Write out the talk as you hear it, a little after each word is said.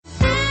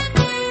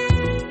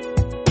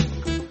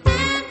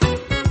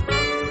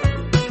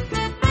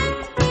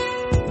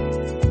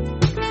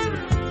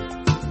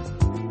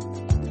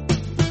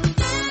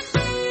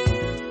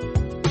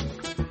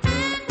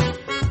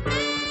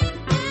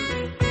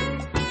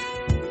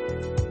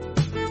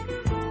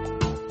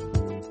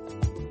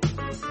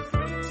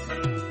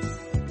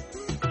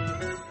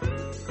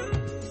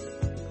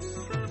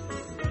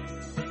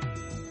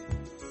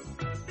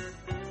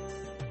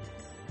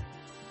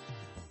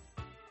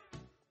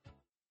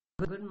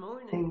Good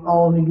morning,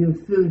 all of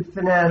you food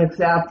fanatics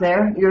out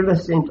there. You're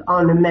listening to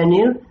On the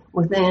Menu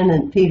with Ann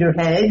and Peter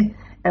Haig,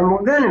 and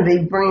we're going to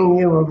be bringing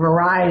you a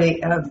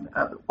variety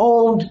of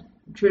old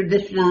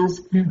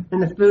traditions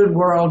in the food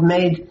world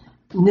made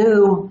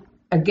new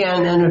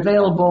again and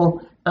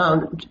available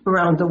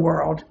around the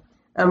world.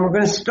 And we're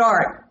going to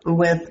start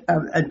with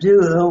a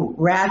duo,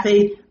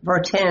 Rafi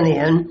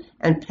Vartanian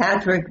and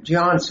Patrick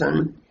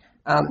Johnson,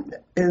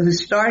 who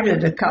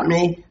started a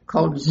company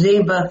called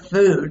Zeba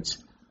Foods,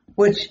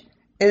 which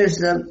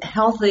is a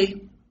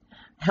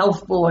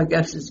healthful, I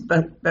guess is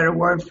a better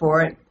word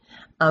for it.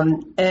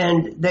 And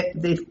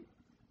the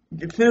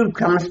food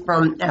comes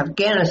from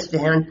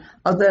Afghanistan,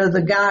 although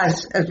the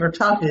guys, as we're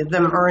talking to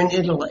them, are in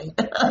Italy.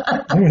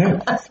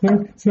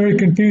 It's very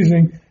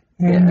confusing.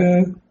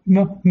 And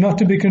not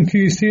to be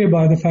confused here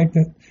by the fact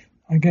that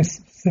I guess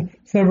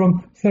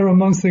several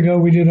months ago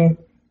we did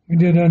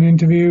an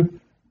interview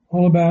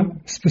all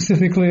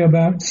specifically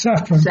about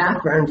saffron.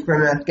 Saffron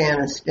from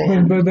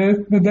Afghanistan.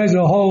 But there's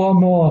a whole lot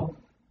more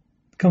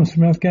that comes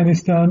from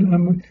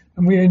Afghanistan,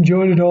 and we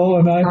enjoyed it all,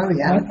 and I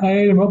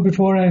ate them up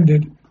before I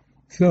ended.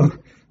 So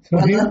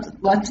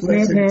let's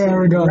listen to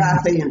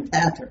Rafi and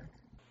Patrick.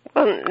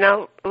 Well,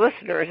 now,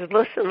 listeners,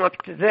 listen up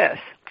to this.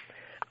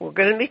 We're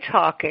going to be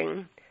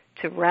talking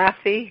to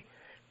Rafi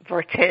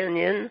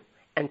Vartanian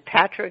and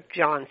Patrick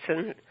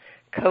Johnson,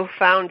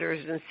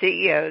 co-founders and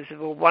CEOs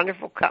of a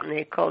wonderful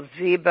company called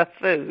Zeba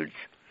Foods.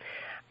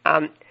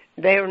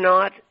 They are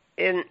not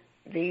in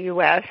the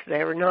U.S.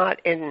 They are not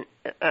in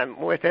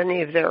with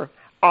any of their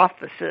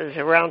offices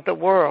around the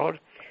world,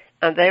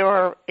 and they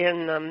are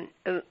in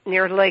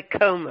near Lake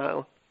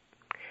Como.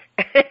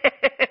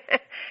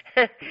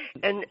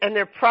 and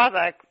their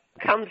product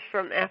comes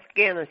from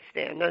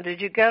Afghanistan. Now, did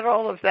you get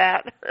all of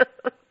that?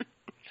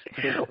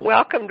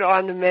 Welcome to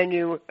On the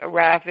Menu,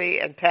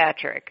 Rafi and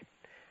Patrick.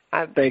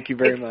 Thank you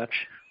very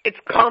much. It's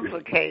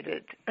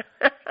complicated.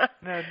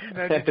 Now,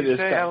 did you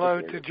say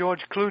hello to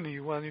George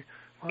Clooney?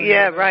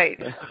 Yeah, right.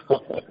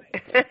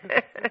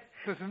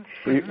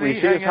 we see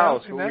his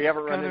house, but we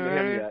haven't run into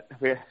him yet.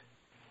 We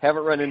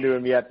haven't run into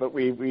him yet, but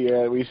we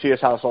see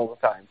his house all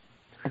the time.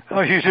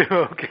 Oh, you do?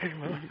 Okay.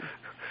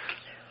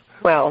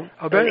 Well,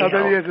 I bet he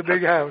has a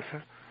big house.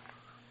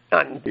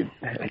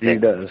 He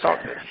does.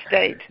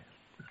 State,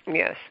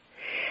 yes.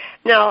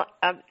 Now,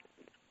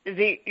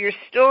 your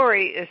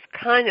story is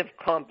kind of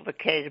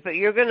complicated, but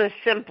you're going to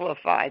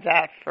simplify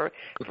that for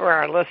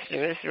our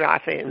listeners,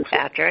 Rafi and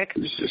Patrick.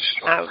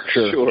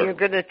 Sure. You're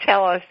going to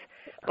tell us,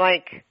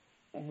 like,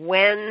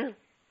 when,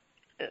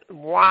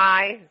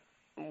 why,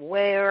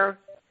 where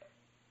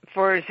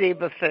for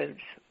Zeba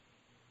Foods.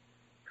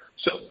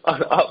 So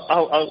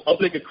I'll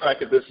take a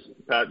crack at this,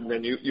 Pat, and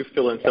then you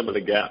fill in some of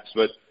the gaps.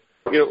 But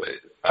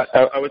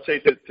I would say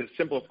to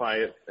simplify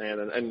it,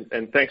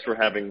 and thanks for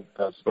having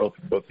us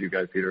both you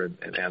guys, Peter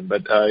and Ann.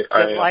 But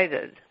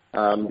delighted.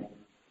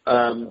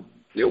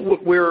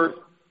 We're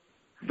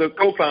the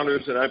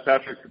co-founders, and I'm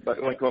Patrick,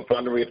 my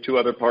co-founder. We have two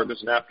other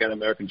partners, an Afghan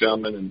American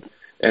gentleman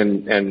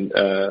and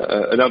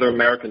another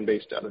American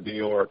based out of New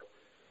York.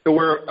 So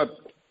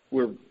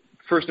we're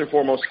first and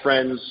foremost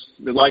friends,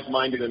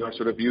 like-minded in our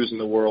sort of views in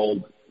the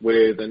world,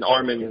 with an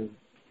arm in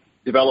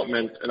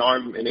development, an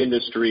arm in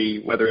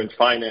industry, whether in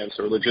finance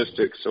or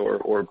logistics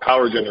or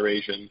power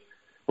generation.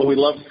 But we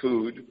love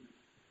food.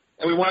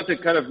 And we wanted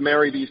to kind of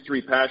marry these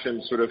three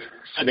passions, sort of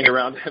sitting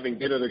around having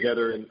dinner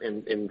together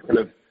in kind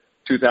of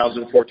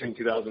 2014,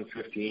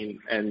 2015,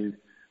 and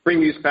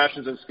bring these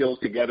passions and skills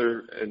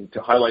together and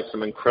to highlight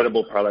some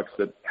incredible products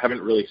that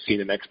haven't really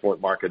seen an export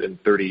market in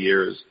 30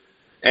 years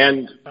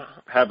and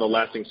have a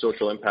lasting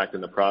social impact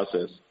in the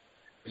process.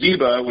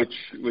 Zeba,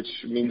 which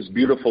means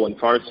beautiful in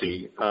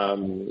Farsi,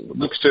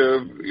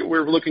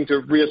 we're looking to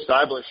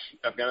reestablish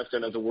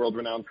Afghanistan as a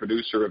world-renowned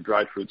producer of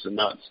dried fruits and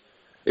nuts.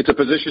 It's a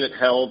position it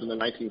held in the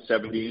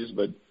 1970s,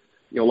 but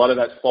a lot of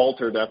that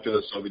faltered after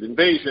the Soviet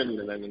invasion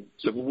and then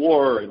Civil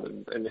War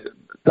and the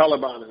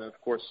Taliban and, of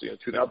course,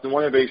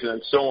 2001 invasion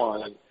and so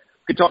on. And we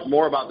could talk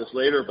more about this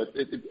later, but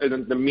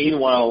in the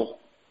meanwhile,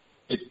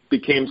 it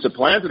became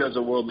supplanted as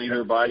a world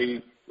leader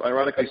by,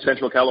 ironically,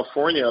 Central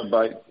California,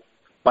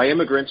 by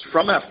immigrants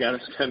from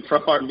Afghanistan,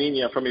 from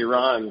Armenia, from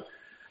Iran,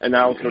 and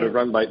now sort of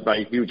run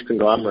by huge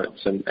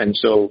conglomerates. And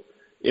so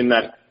in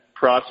that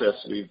process,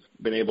 we've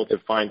been able to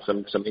find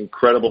some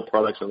incredible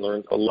products and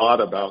learn a lot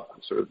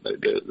about sort of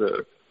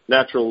the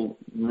natural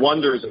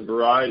wonders and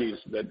varieties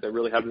that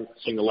really haven't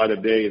seen the light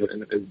of day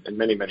in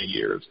many, many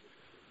years.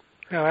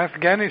 Now,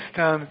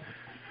 Afghanistan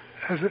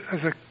as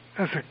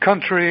a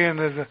country and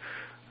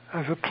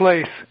as a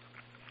place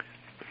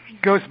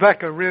goes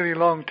back a really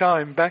long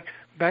time, back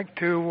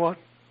to what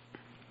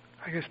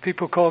I guess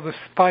people call the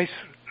spice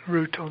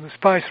route or the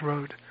spice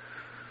road.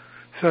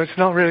 So it's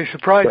not really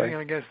surprising,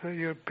 I guess, that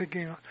you're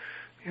picking up,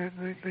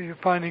 that you're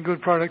finding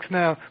good products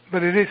now.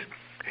 But it is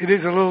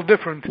a little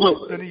different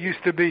than it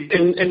used to be.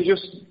 And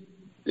just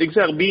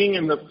exactly being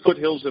in the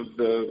foothills of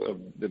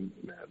the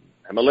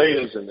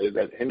Himalayas and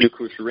that Hindu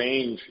Kush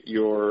range,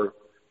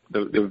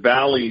 the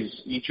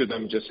valleys, each of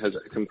them just has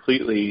a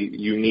completely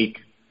unique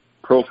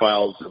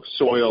profiles of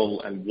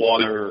soil and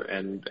water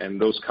and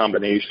those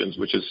combinations,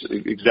 which is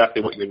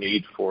exactly what you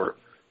need for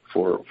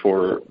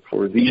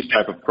these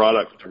type of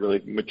products to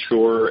really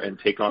mature and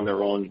take on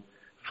their own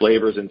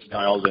flavors and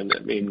styles. And I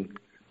mean,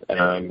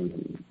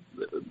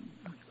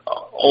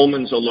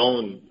 almonds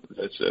alone,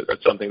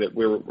 that's something that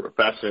we're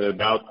fascinated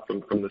about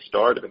from the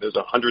start. I mean, there's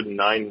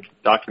 109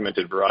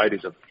 documented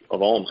varieties of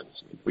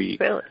almonds. Really?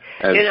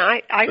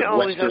 I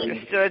always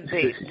understood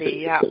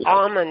the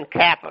almond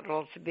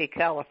capital to be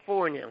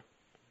California.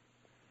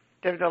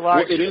 They're the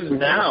largest. Well, it is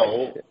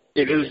now.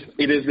 It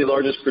is the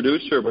largest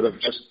producer, but of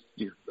just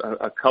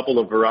a couple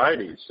of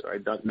varieties.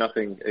 Right?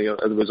 Nothing.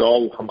 It was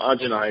all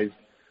homogenized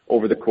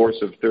over the course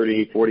of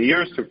 30, 40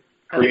 years to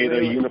create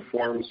a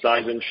uniform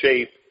size and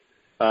shape,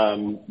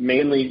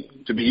 mainly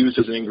to be used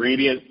as an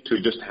ingredient to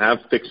just have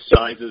fixed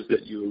sizes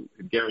that you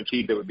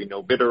guaranteed there would be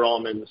no bitter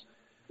almonds.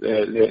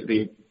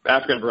 The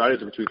African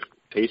varieties which we've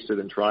tasted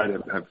and tried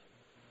have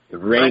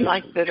ranged. I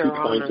like bitter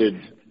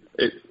almonds.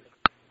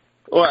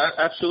 Oh,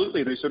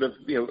 absolutely. They sort of,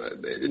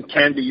 it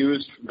can be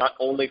used not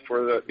only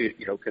for the,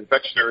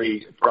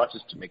 confectionery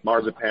process to make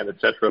marzipan,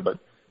 etc.,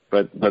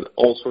 but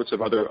all sorts of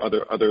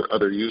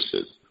other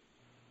uses.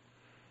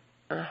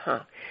 Uh-huh.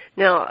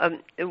 Now,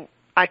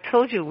 I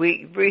told you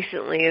we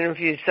recently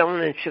interviewed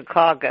someone in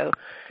Chicago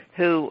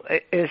who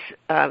is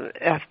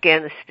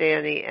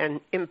Afghanistani and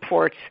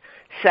imports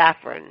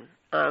saffron.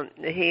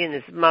 He and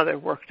his mother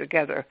work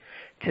together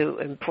to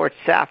import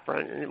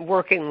saffron and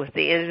working with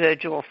the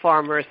individual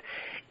farmers.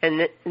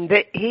 And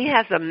he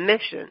has a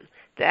mission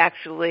to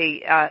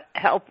actually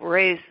help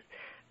raise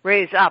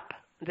up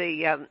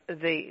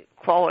the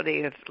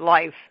quality of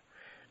life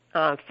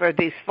for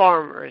these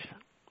farmers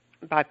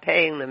by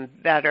paying them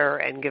better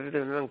and giving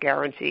them a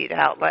guaranteed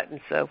outlet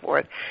and so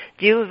forth.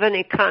 Do you have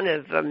any kind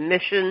of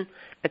mission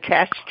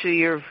attached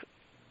to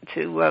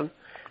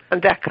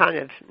that kind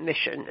of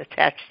mission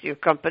attached to your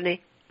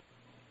company?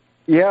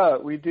 Yeah,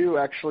 we do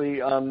actually.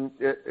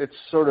 It's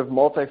sort of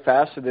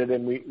multifaceted,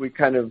 and we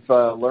kind of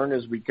learn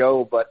as we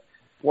go. But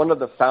one of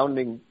the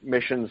founding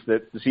missions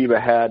that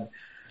Zeba had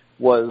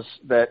was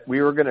that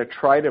we were going to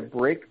try to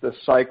break the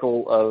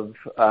cycle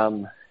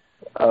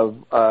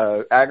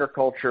of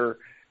agriculture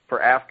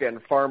for Afghan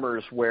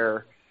farmers,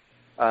 where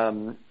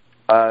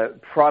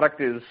product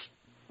is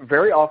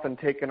very often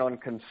taken on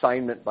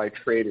consignment by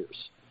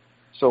traders.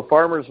 So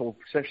farmers will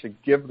essentially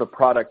give the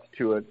product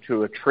to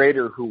a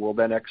trader who will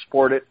then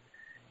export it,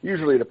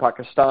 usually to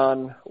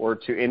Pakistan or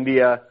to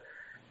India,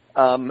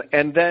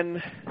 and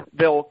then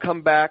they'll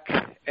come back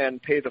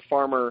and pay the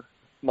farmer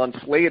months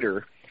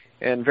later.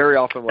 And very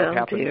often what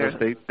happens is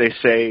they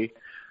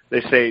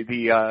say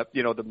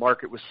the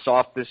market was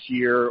soft this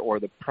year,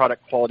 or the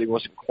product quality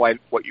wasn't quite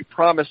what you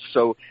promised,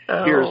 so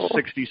here's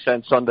 60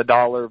 cents on the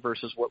dollar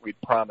versus what we'd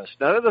promised.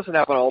 Now, that doesn't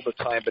happen all the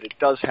time, but it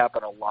does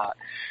happen a lot.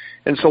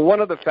 And so one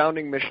of the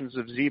founding missions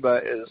of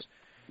Zeba is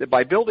that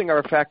by building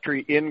our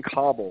factory in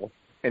Kabul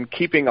and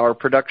keeping our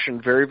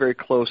production very, very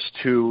close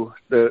to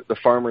the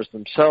farmers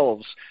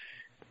themselves,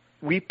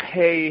 we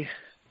pay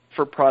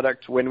for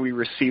product when we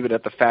receive it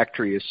at the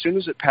factory as soon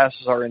as it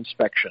passes our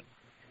inspection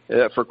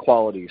for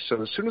quality.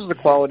 So as soon as the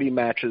quality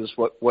matches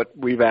what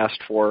we've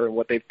asked for and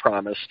what they've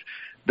promised,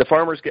 the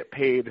farmers get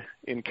paid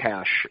in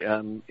cash.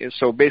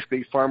 So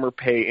basically farmer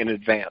pay in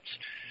advance.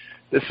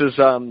 This is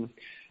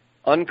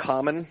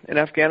uncommon in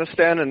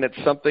Afghanistan, and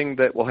it's something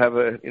that will have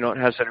it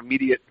has an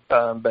immediate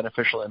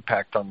beneficial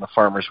impact on the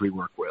farmers we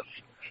work with.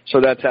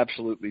 So that's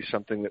absolutely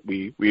something that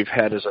we've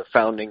had as a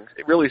founding,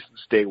 really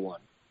since day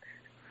one.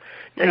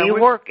 Now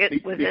you work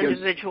with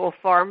individual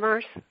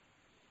farmers?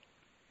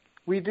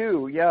 We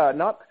do, yeah.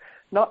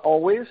 Not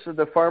always.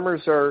 The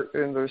farmers are,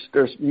 and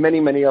there's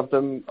many of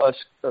them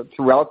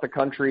throughout the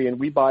country, and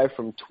we buy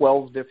from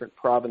 12 different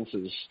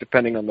provinces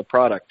depending on the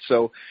product.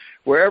 So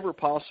wherever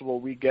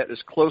possible, we get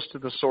as close to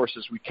the source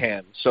as we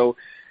can. So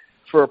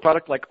for a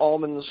product like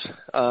almonds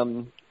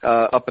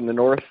up in the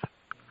north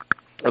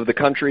of the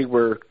country,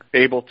 we're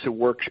able to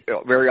work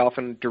very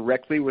often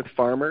directly with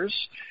farmers.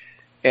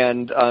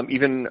 And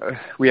even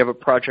we have a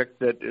project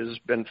that has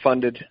been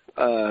funded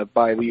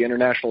by the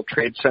International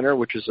Trade Center,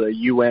 which is a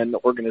UN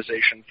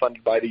organization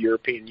funded by the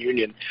European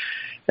Union.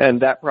 And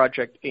that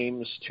project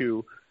aims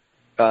to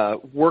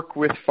work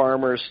with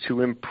farmers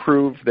to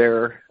improve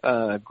their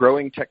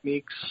growing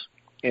techniques,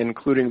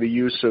 including the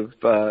use of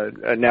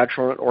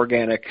natural and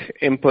organic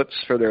inputs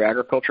for their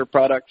agriculture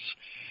products.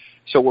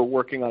 So we're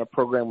working on a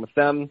program with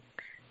them.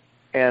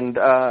 And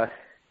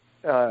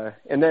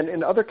then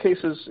in other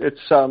cases,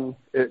 it's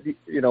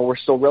we're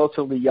still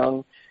relatively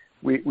young.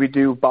 We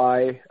do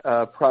buy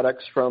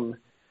products from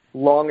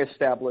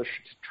long-established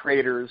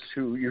traders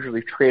who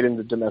usually trade in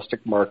the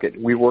domestic market.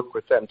 We work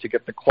with them to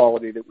get the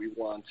quality that we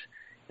want,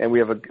 and we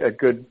have a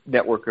good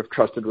network of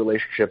trusted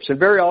relationships. And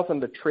very often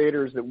the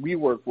traders that we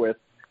work with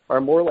are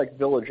more like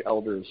village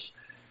elders,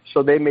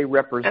 so they may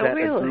represent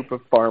a group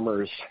of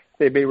farmers.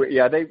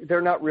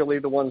 They're not really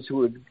the ones who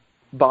would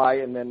buy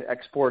and then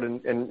export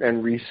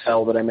and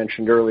resell that I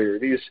mentioned earlier.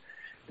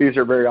 These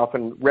are very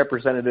often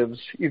representatives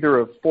either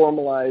of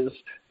formalized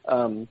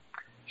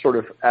sort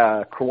of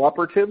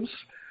cooperatives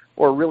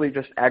or really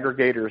just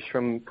aggregators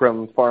from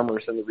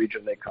farmers in the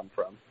region they come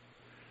from.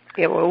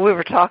 Yeah, well, we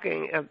were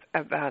talking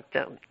about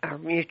our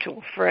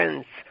mutual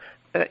friends,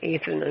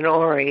 Ethan and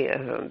Ori,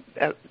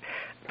 at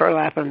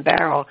Burlap and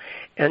Barrel,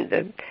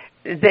 and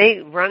they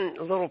run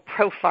little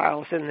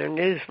profiles in their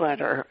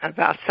newsletter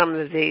about some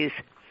of these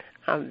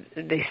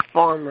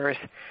farmers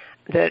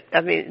that,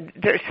 I mean,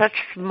 they're such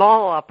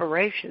small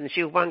operations,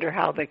 you wonder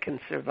how they can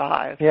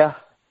survive.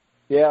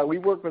 Yeah, we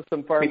work with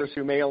some farmers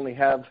who may only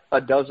have a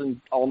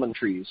dozen almond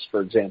trees,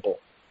 for example.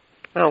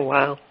 Oh,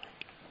 wow.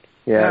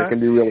 Yeah, it can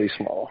be really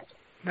small.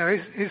 Now,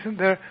 isn't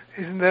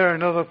there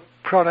another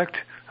product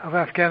of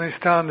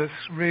Afghanistan that's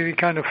really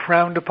kind of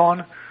frowned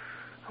upon?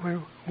 I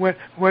mean,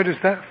 where does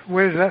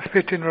that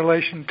fit in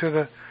relation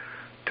to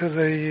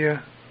the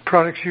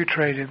products you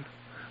trade in?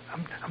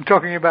 I'm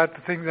talking about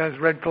the thing that has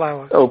red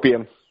flowers.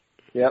 Opium.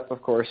 Yep,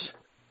 of course.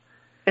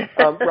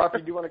 Rafi,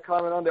 do you want to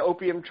comment on the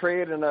opium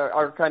trade and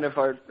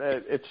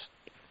it's,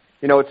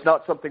 you know, it's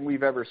not something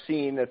we've ever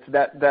seen. It's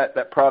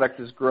that product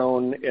is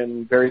grown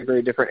in very,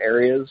 very different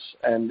areas,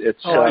 and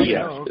it's okay,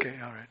 all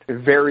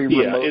right. Very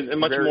remote, and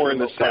much more in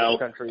the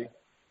south country.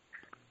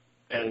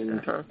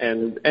 And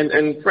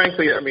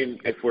frankly, I mean,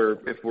 if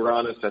we're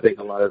honest, I think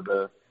a lot of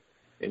the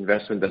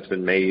investment that's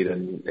been made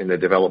in the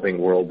developing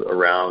world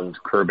around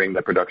curbing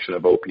the production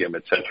of opium,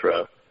 et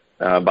cetera,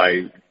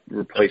 by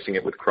replacing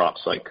it with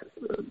crops like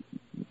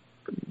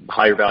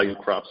higher value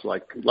crops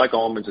like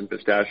almonds and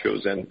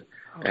pistachios and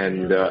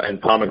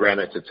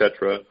pomegranates, et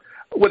cetera,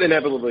 what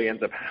inevitably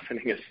ends up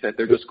happening is that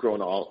they're just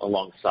grown all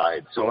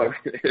alongside. So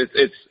it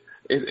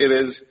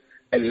is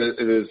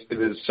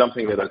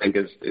something that I think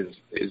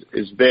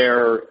is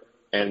there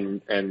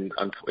and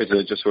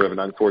is just sort of an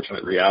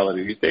unfortunate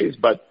reality these days.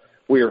 But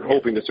we are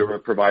hoping to sort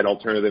of provide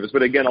alternatives.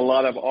 But again, a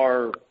lot of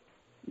our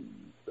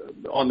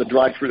on the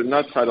dried fruit and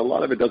nut side, a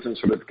lot of it doesn't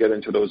sort of get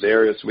into those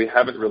areas. So we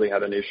haven't really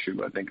had an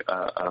issue, I think.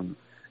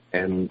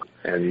 And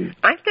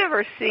I've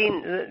never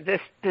seen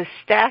this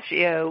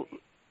pistachio.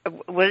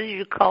 What did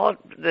you call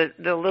it?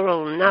 The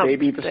little nut.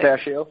 Baby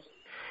pistachio.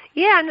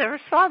 Yeah, I never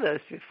saw those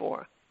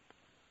before.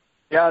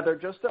 Yeah, they're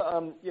just a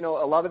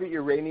lot of the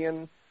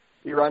Iranian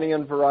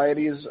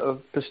varieties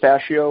of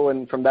pistachio,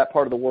 and from that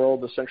part of the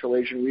world, the Central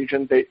Asian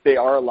region, they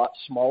are a lot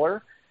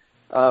smaller.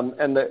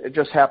 It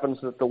just happens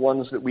that the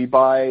ones that we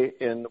buy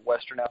in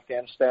Western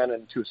Afghanistan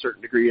and to a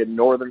certain degree in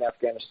Northern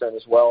Afghanistan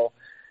as well,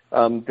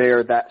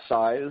 they're that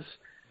size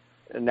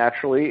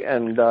naturally.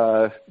 And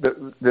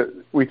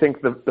we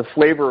think the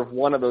flavor of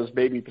one of those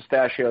baby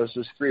pistachios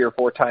is 3 or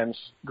 4 times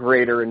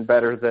greater and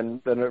better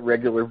than a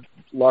regular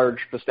large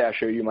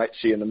pistachio you might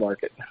see in the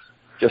market.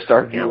 Just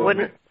our view of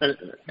it. And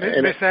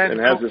it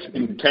has this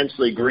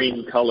intensely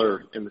green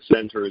color in the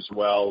center as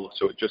well,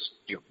 so it just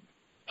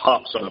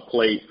pops on a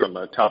plate from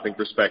a topping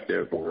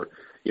perspective, or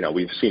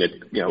we've seen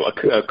it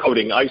a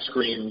coating ice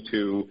cream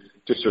to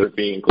sort of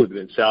being included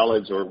in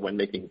salads or when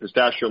making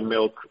pistachio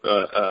milk.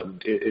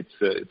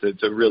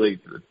 It's a really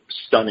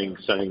stunning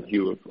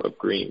hue of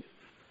green.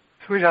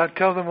 Sweetheart,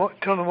 tell them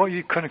what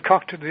you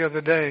concocted the other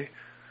day.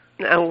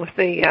 With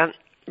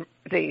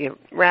the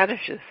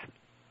radishes.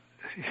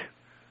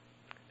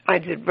 I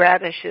did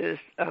radishes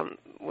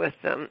with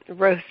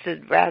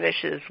roasted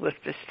radishes with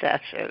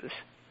pistachios.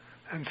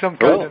 And some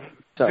kind of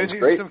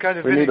great. Some kind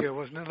of vinegar,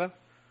 wasn't it, love?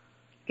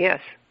 Yes.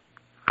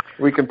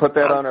 We can put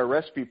that on our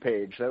recipe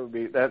page. That would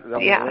be that on the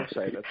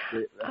website. That's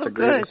great. That's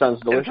great. It sounds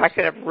delicious. If I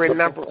could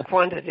remember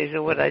quantities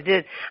of what I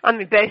did. I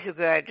mean,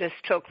 basically, I just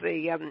took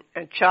and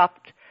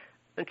chopped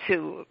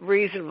into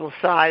reasonable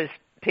sized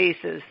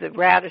pieces the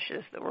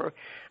radishes that were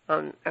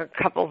a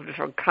couple of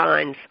different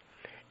kinds,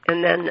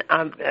 and then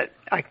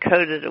I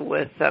coated it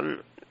with a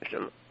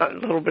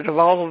little bit of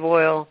olive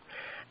oil.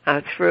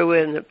 Threw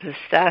in the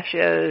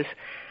pistachios.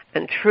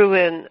 And threw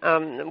in,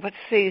 what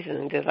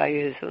seasoning did I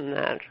use in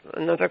that?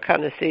 Another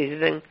kind of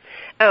seasoning.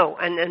 Oh,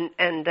 and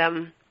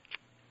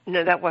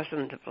no, that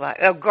wasn't the black.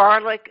 Oh,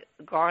 garlic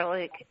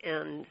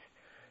and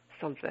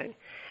something.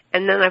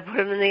 And then I put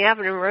them in the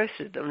oven and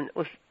roasted them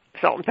with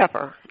salt and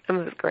pepper. It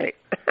was great.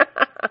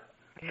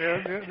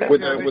 Were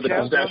the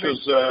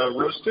pistachios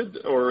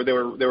roasted, or they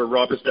were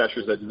raw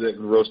pistachios that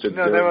roasted?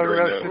 No, they were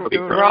roasted. They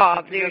were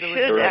raw. You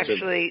should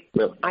actually.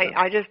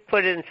 I just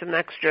put in some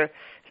extra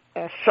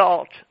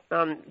salt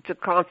to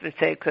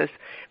compensate, because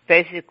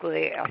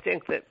basically I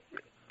think that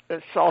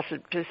the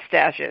salted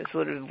pistachios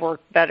would have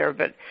worked better,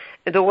 but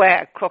the way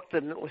I cooked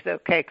them, it was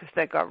okay because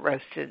they got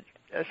roasted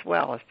as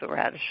well as the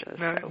radishes.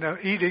 No,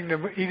 eating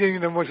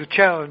them was a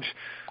challenge.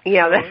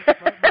 Yeah.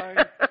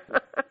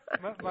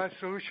 So my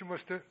solution was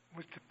to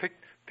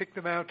pick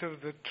them out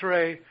of the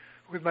tray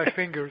with my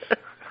fingers.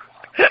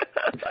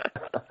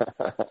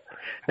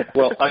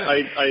 Well,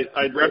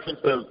 I'd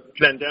referenced the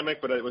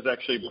pandemic, but it was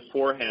actually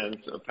beforehand.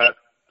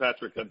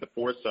 Patrick had the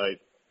foresight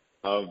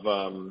of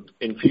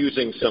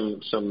infusing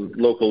some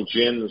local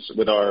gins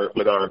with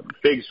our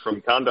figs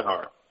from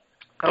Kandahar,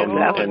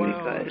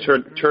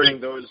 and turning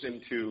those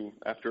into,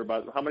 after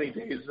about how many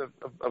days of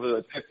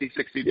 50,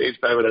 60 days,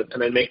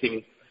 and then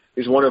making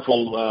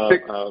wonderful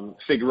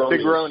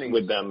Figronis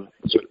with them.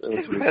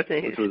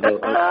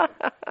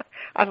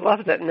 I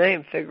love that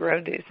name,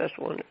 Figronis. That's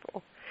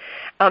wonderful.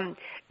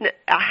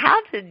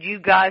 How did you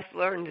guys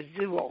learn to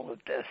do all of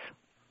this?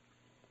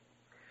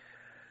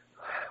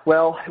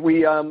 Well,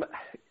 we,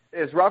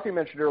 as Rafi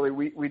mentioned earlier,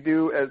 we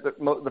do, as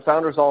the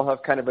founders all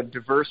have kind of a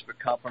diverse but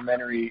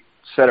complementary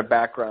set of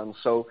backgrounds.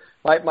 So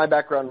my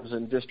background was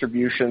in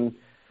distribution,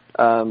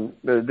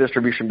 the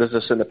distribution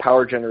business in the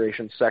power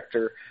generation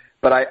sector.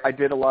 But I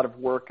did a lot of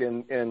work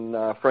in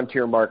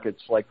frontier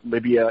markets like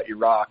Libya,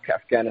 Iraq,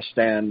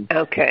 Afghanistan,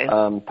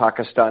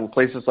 Pakistan,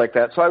 places like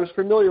that. So I was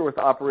familiar with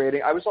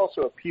operating. I was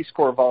also a Peace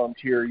Corps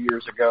volunteer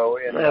years ago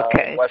in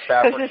West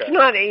Africa. Because it's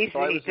not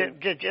easy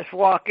to just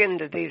walk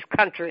into these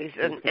countries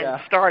and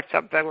start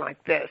something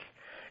like this,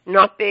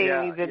 not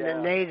being even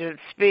a native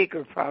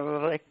speaker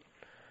probably.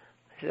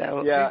 So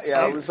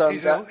it was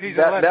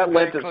that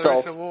lent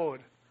itself.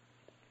 Award.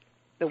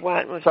 The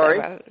what was Sorry?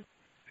 That?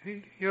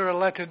 You're a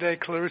latter-day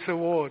Clarissa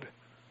Ward.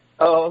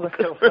 Oh, that's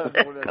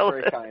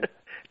very kind.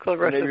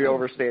 Maybe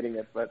overstating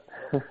it, but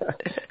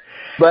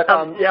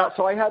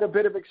so I had a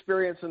bit of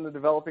experience in the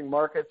developing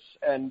markets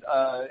and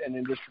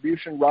in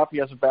distribution. Rafi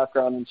has a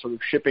background in sort of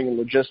shipping and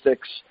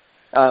logistics.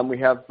 We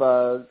have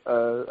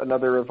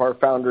another of our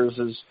founders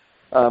is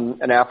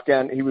an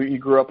Afghan. He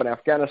grew up in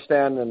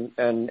Afghanistan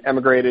and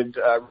emigrated.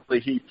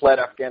 He fled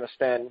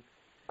Afghanistan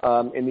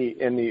in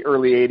the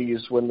early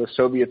 80s when the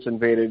Soviets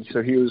invaded.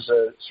 So he was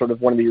sort of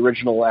one of the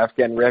original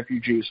Afghan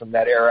refugees from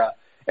that era,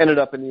 ended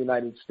up in the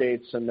United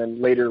States, and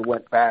then later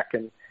went back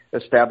and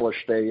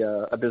established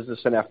a business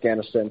in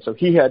Afghanistan. So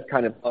he had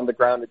kind of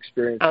on-the-ground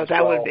experience. Oh,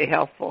 that would be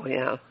helpful,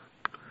 Yeah,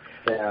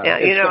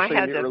 especially I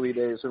had in the early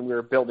days when we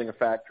were building a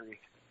factory.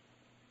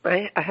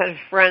 I had a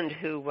friend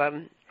who,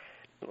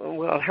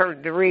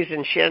 the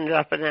reason she ended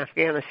up in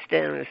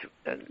Afghanistan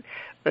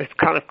was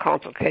kind of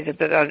complicated,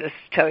 but I'll just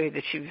tell you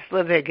that she was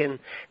living in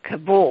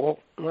Kabul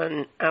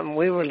when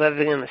we were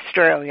living in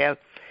Australia,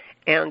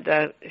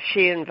 and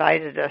she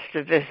invited us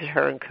to visit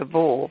her in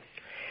Kabul.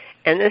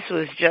 And this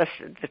was just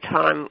at the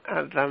time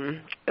of,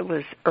 it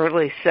was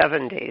early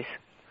 70s,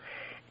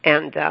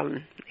 and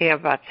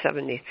about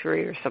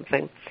 73 or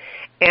something.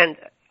 And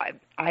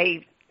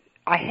I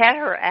had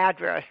her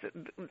address.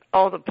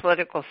 All the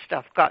political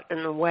stuff got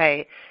in the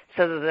way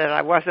so that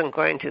I wasn't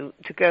going to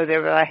go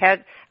there. But I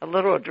had a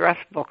little address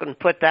book and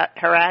put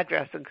her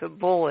address in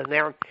Kabul in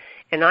there.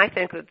 And I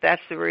think that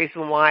that's the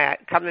reason why,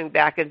 coming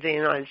back into the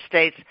United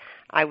States,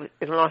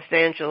 in Los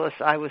Angeles,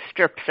 I was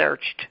strip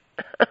searched.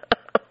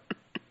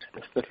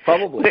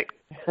 Probably.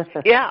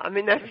 Yeah, I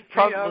mean, that's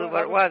probably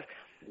what it was.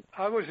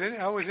 I was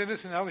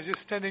innocent. I was just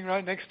standing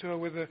right next to her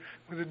with a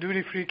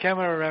duty-free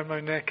camera around my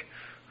neck.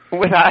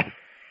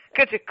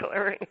 Good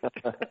declaring.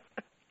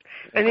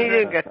 And he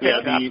didn't get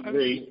picked up.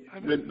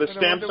 The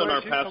stamps on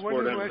our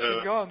passport.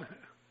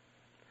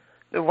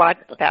 The what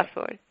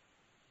passport?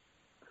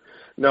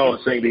 No,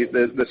 I'm saying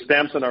the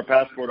stamps on our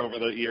passport over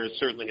the years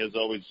certainly has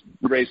always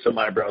raised some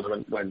eyebrows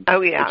when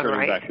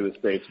returning back to the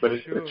States, but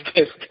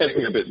it's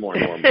getting a bit more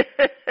normal.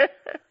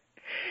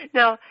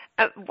 Now,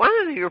 one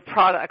of your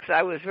products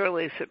I was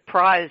really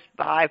surprised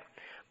by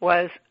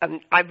was,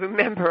 I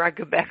remember, I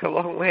go back a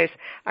long ways,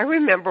 I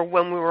remember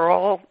when we were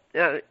all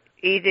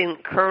eating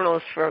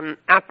kernels from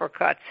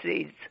apricot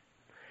seeds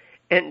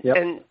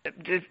and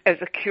just as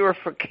a cure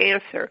for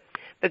cancer.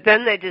 But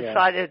then they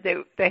decided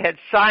they had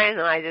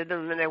cyanide in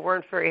them and they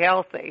weren't very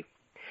healthy.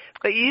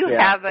 But you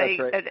have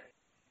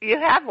you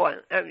have one.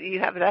 You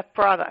have that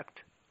product.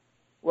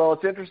 Well,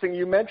 it's interesting.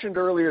 You mentioned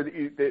earlier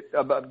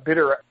about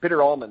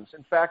bitter almonds.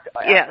 In fact,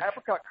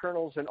 apricot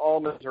kernels and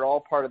almonds are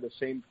all part of the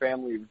same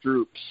family of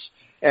drupes.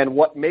 And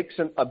what makes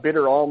a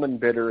bitter almond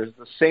bitter is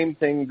the same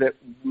thing that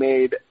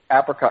made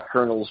apricot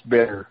kernels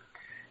bitter.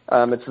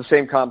 It's the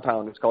same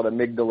compound. It's called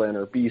amygdalin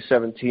or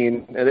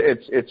B17.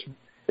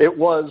 It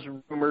was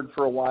rumored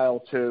for a while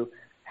to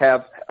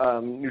have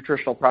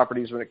nutritional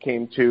properties when it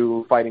came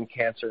to fighting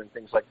cancer and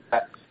things like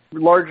that.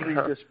 Largely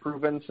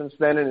disproven since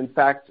then, and in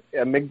fact,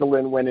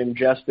 amygdalin, when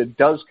ingested,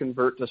 does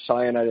convert to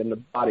cyanide in the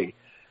body.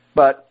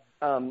 But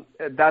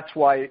that's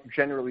why,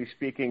 generally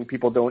speaking,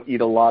 people don't eat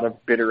a lot of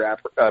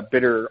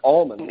bitter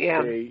almonds.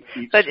 Yeah,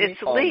 but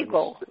it's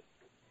legal.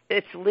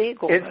 It's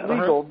legal. It's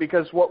legal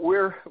because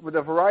with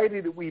the variety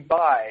that we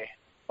buy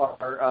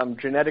are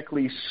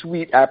genetically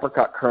sweet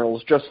apricot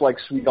kernels, just like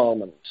sweet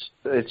almonds.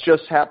 It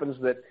just happens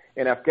that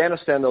in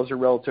Afghanistan, those are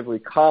relatively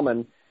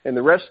common. In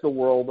the rest of the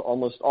world,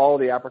 almost all of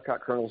the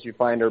apricot kernels you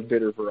find are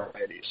bitter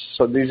varieties.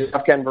 So these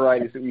Afghan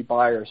varieties that we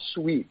buy are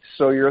sweet.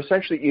 So you're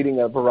essentially eating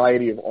a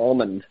variety of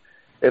almond,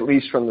 at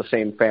least from the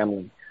same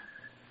family.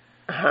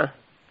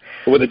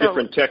 With a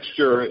different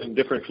texture and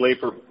different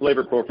flavor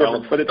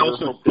profile, but it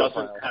also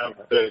doesn't have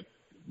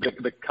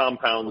the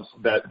compounds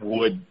that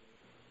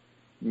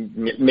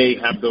may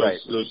have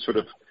those sort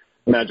of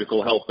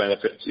magical health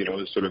benefits,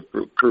 sort of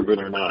proven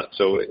or not.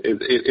 So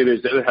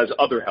it has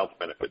other health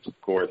benefits, of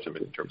course, in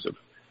terms of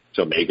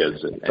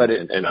omegas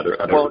and other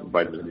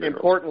vitamins.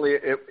 Importantly,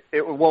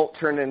 it won't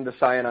turn into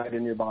cyanide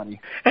in your body.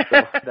 So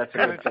that's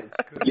a good thing.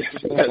 Yes,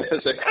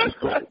 that's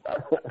excellent.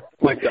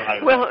 My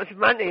God. Well, as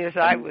many as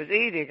I was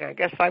eating, I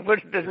guess I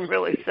would have been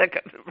really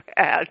sick of the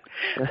bad.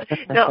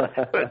 No,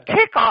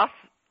 tick off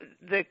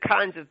the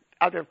kinds of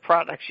other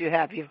products you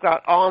have. You've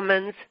got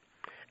almonds,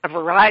 a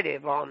variety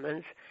of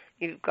almonds.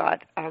 You've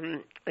got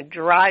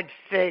dried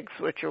figs,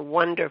 which are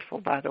wonderful,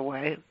 by the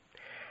way.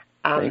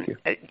 Thank you.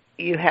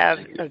 You have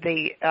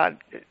the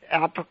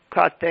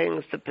apricot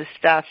things, the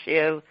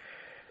pistachio.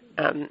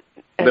 The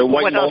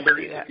white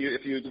mulberries.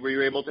 Were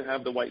you able to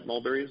have the white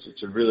mulberries?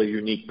 It's a really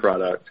unique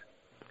product.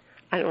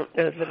 I don't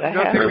know that I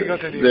don't think we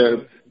got any of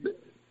those.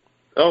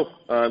 Oh,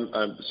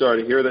 I'm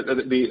sorry to hear that.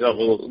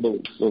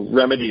 We'll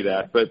remedy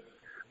that. But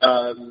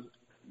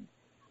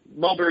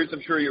mulberries,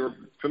 I'm sure you're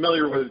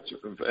familiar with,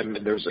 and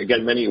there's,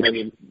 again,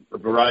 many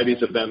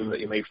varieties of them that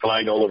you may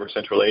find all over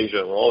Central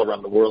Asia or all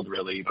around the world,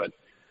 really. But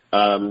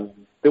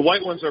the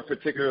white ones are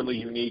particularly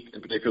unique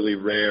and particularly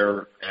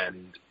rare,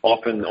 and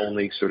often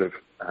only sort of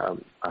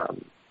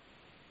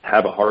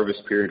have a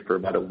harvest period for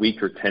about a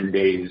week or 10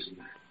 days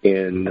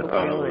in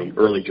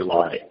early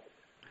July.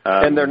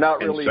 And they're not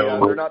really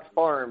they're not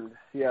farmed.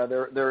 Yeah,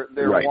 they're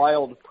right.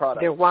 Wild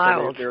products. They're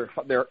wild.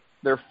 So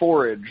they're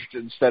foraged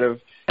instead of.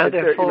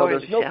 They're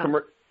foraged.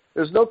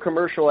 There's no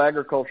commercial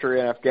agriculture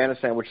in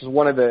Afghanistan, which is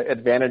one of the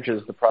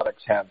advantages the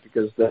products have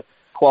because the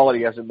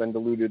quality hasn't been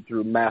diluted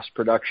through mass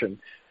production.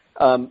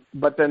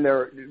 But then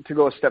to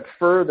go a step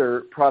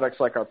further,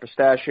 products like our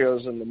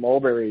pistachios and the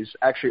mulberries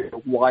actually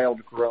are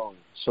wild grown,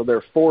 so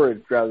they're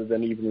foraged rather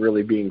than even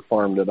really being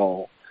farmed at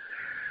all.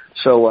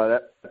 So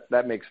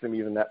that makes them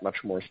even that much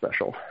more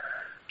special.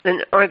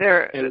 And are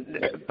there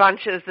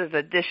bunches of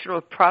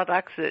additional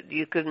products that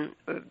you can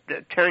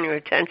turn your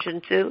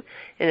attention to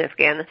in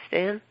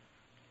Afghanistan?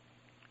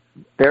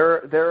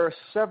 There are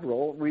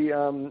several. We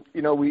in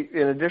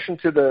addition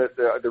to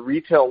the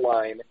retail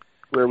line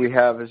where we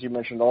have, as you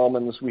mentioned,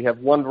 almonds, we have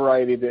one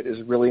variety that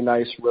is really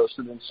nice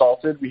roasted and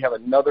salted. We have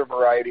another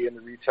variety in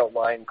the retail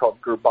line called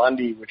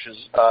Gurbandi, which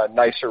is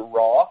nicer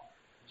raw.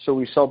 So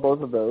we sell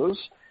both of those.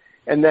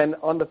 And then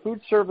on the food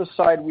service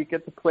side, we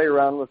get to play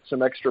around with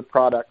some extra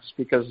products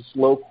because it's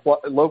low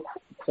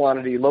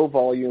quantity, low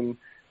volume,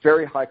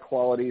 very high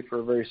quality for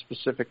a very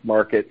specific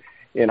market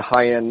in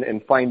high-end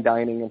and fine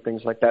dining and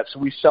things like that. So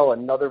we sell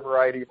another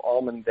variety of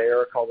almond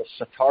there called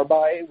a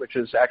satarbai, which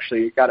is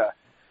actually got a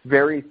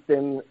very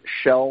thin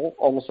shell,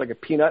 almost like a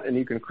peanut, and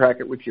you can crack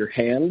it with your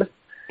hand.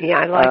 Yeah,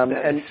 I like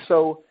that. And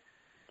so,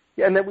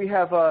 and then we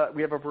have a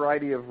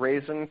variety of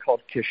raisin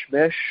called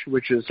kishmish,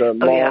 which is a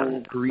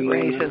long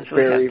green,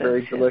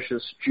 very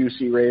delicious,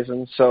 juicy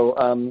raisin. So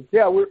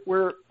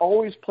we're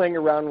always playing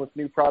around with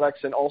new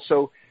products and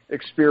also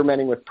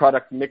experimenting with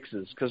product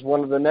mixes because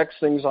one of the next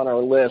things on our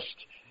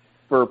list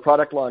for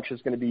product launch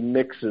is going to be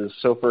mixes.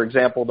 So, for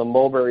example, the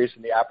mulberries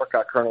and the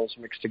apricot kernels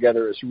mixed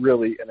together is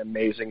really an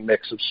amazing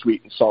mix of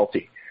sweet and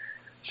salty.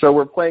 So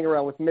we're playing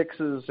around with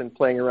mixes and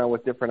playing around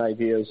with different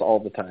ideas all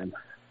the time.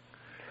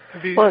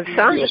 It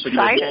sounds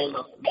exciting.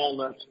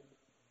 Walnuts.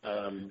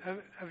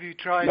 Have you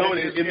tried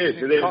it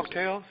is.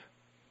 cocktails?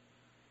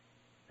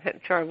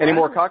 Any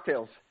more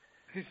cocktails?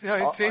 It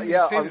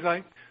seems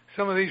like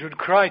some of these would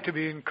cry to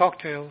be in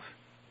cocktails.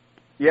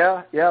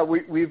 Yeah,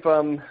 we've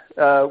done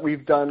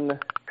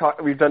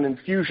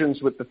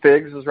infusions with the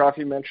figs, as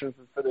Rafi mentioned,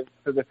 for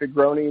the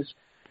Figronis.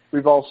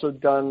 We've also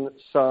done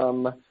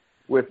some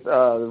with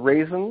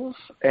raisins,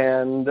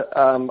 and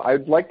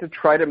I'd like to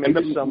try to make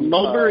some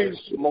mulberries.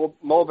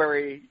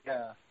 Mulberry.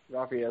 Yeah,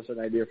 Rafi has an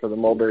idea for the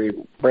mulberry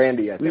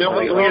brandy. I think. No,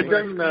 we had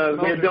done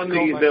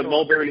the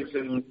mulberries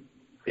in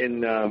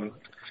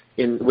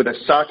with a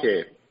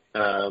sake.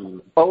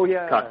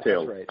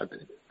 Cocktail. That's right.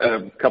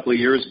 A couple of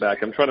years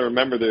back. I'm trying to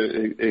remember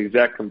the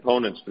exact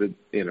components, but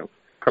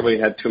probably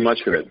had too much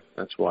of it.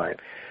 That's why.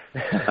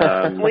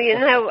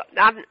 Well,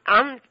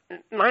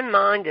 my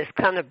mind is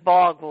kind of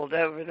boggled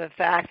over the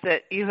fact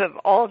that you have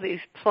all these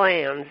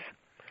plans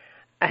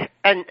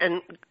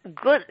and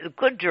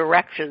good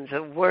directions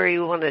of where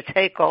you want to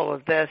take all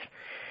of this,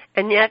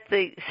 and yet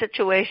the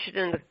situation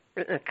in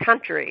the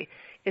country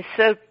is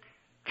so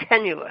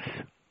tenuous.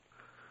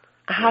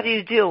 How do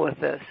you deal with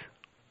this?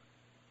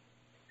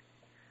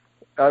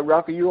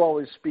 Rafi, you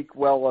always speak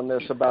well on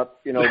this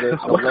about the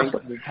length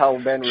of the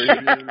Taliban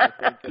regime.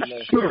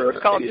 Sure,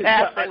 it's called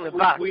passing the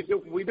buck.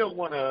 We don't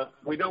want to.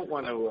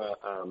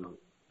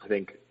 I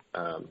think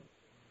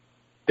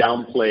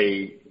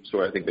downplay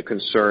the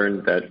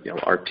concern that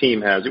our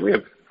team has. We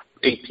have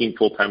 18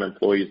 full-time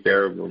employees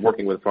there. We're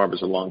working with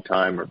farmers a long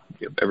time, or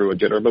everyone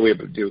generally, but we have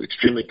a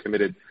extremely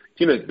committed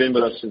team that's been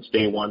with us since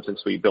day one,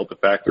 since we built the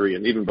factory,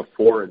 and even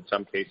before in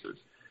some cases.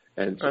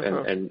 And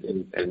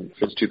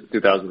since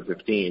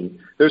 2015,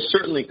 there's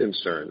certainly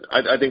concern.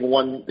 I think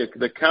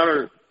the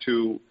counter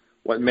to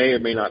what may or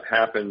may not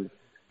happen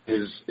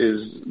is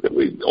that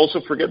we also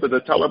forget that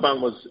the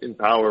Taliban was in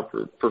power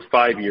for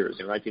 5 years,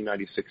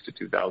 1996 to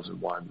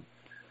 2001.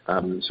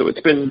 So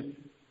it's been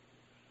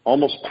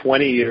almost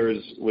 20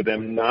 years with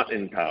them not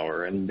in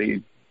power, and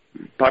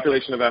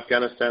population of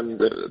Afghanistan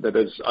that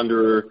is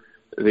under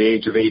the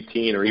age of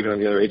 18 or even on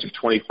the other age of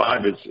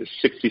 25 is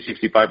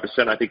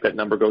 65%. I think that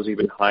number goes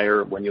even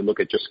higher when you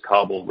look at just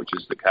Kabul, which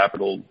is the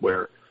capital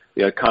where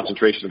the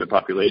concentration of the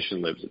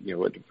population lives,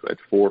 at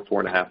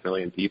 4.5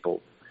 million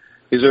people.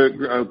 These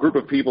are a group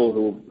of people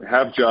who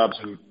have jobs,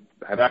 who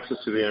have access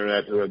to the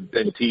internet, who have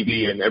and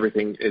TV and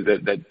everything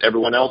that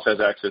everyone else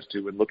has access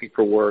to, and looking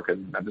for work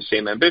and have the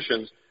same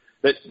ambitions,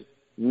 that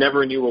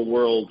never knew a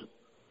world,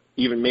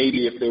 even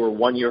maybe if they were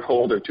 1 year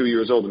old or 2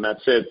 years old, and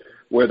that's it,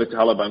 where the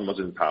Taliban was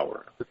in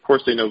power. Of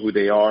course, they know who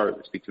they are.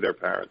 They speak to their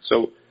parents.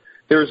 So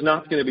there is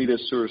not going to be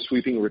this sort of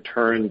sweeping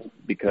return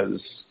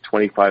because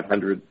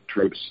 2,500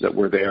 troops that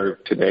were there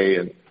today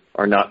and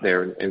are not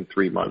there in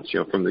 3 months,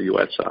 from the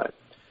U.S. side.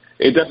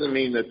 It doesn't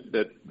mean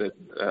that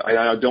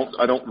I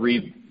don't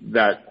read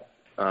that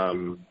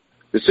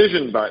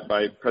decision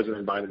by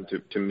President Biden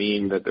to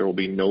mean that there will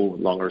be no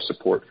longer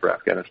support for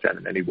Afghanistan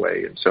in any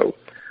way. And so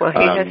he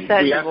has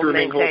said we he have to will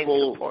remain maintain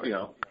hopeful. support.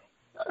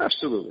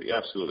 Absolutely.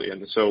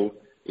 And so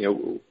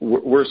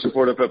we're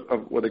supportive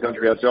of what the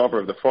country has to offer,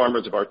 of the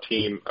farmers, of our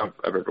team, of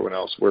everyone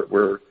else.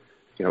 We're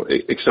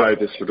excited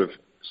to sort of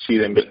see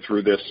them get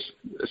through this.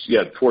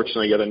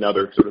 Fortunately, yet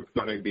another sort of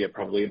going to be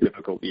probably a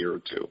difficult year or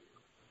two.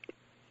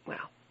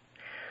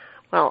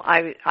 Well,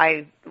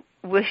 I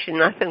wish you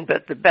nothing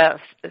but the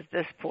best at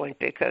this point,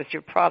 because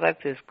your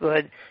product is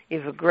good. You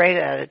have a great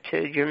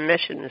attitude. Your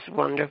mission is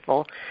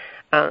wonderful.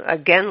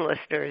 Again,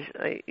 listeners,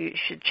 you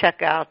should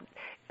check out.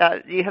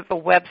 You have a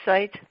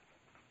website?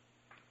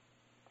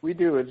 We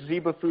do. It's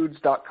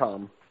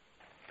zebafoods.com.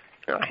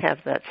 I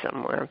have that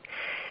somewhere.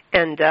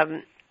 And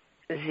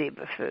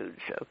Zeba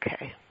Foods,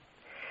 okay.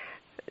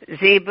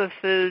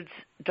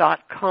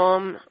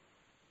 zebafoods.com,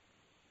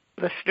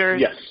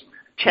 listeners. Yes.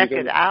 Check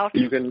it out.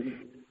 You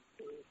can.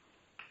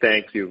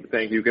 Thank you.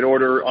 You can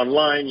order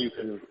online. You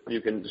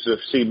can sort of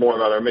see more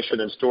about our mission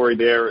and story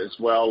there as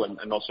well,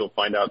 and also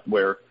find out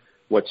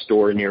what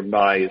store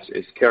nearby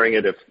is carrying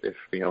it. If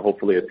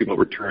hopefully if people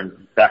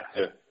return back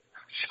to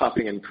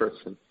shopping in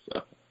person.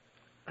 So.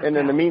 And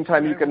in the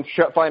meantime, you can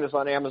find us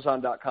on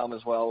Amazon.com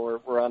as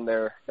well. We're on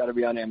there. Got to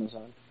be on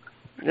Amazon.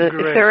 Is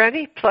there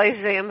any place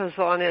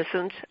Amazon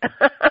isn't?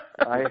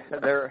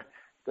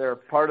 They're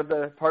part of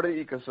the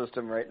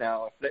ecosystem right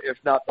now,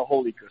 if not the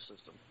whole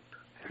ecosystem.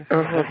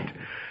 Uh-huh.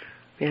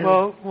 Yeah.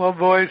 Well,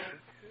 boys,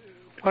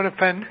 what a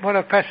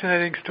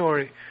fascinating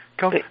story.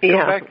 Come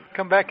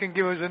back and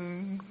give us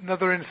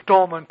another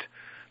installment,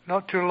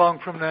 not too long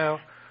from now,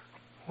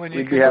 when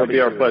you can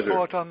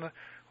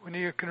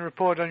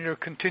report on your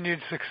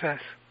continued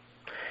success.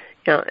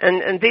 Yeah,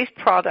 and these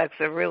products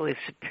are really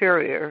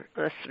superior,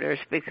 listeners,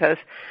 because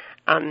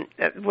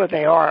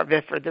they are,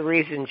 but for the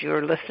reasons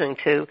you're listening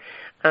to,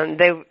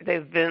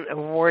 they've been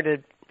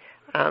awarded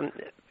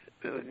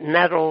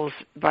medals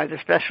by the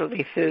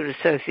Specialty Food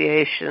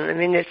Association. I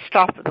mean, it's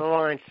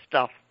top-of-the-line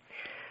stuff.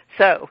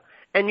 So,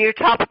 and you're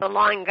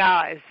top-of-the-line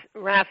guys,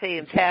 Rafi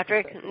and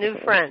Patrick, new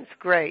friends.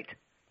 Great.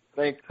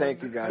 Thank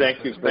you, guys.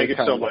 Thank you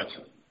so much.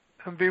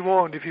 And be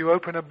warned, if you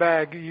open a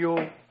bag,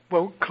 you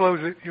won't close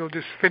it, you'll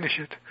just finish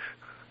it.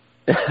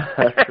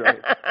 That's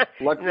right.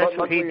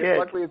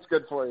 Luckily, it's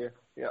good for you.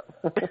 Yeah.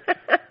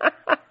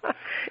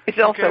 It's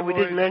also, we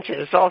didn't mention,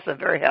 it's also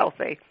very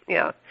healthy.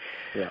 Yeah.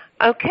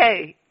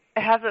 Okay.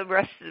 Have the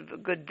rest of a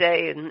good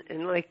day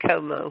in Lake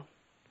Como.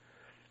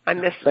 I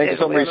missed it. Thank you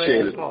so much.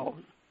 Yeah.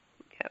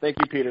 Thank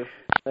you, Peter.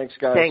 Thanks,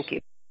 guys. Thank you.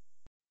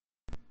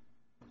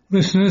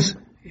 Listeners,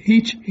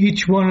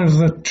 each one of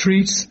the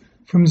treats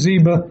from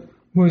Zeba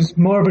was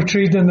more of a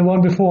treat than the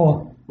one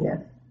before.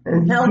 Yeah.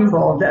 And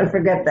helpful. Don't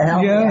forget the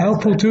helpful. Yeah,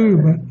 helpful too.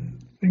 But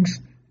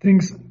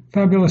things,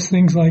 fabulous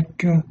things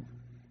like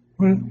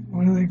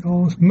what do they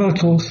call those?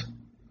 Myrtles,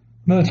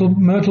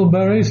 myrtle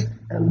berries.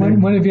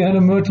 When have you had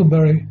a myrtle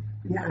berry?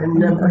 Yeah, I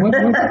never.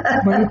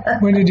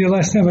 When did you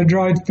last have a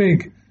dried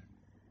fig?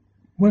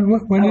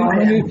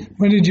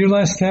 When did you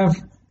last have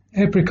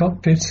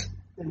apricot pits?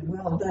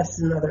 Well,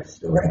 that's another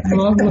story.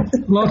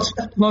 Lots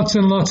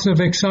and lots of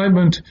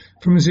excitement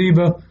from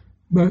Zeba,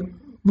 but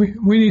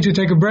we need to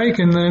take a break,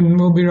 and then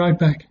we'll be right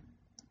back.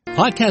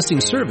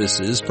 Podcasting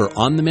services for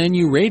On the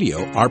Menu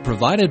Radio are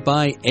provided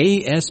by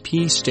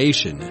ASP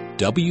Station,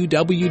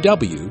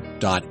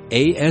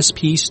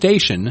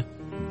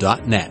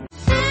 www.aspstation.net.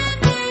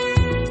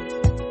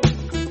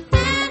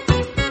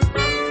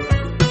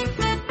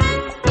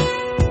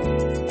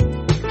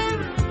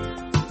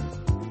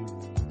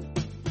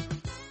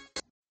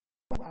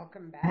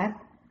 Welcome back.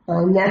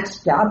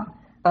 Next up,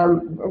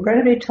 we're going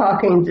to be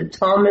talking to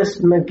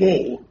Thomas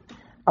McGee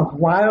of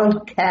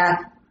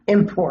Wildcat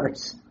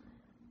Imports,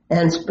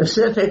 and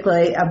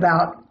specifically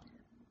about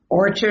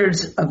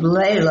Orchards of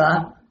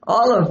Layla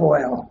olive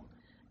oil.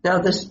 Now,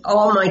 this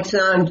all might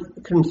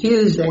sound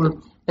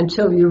confusing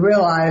until you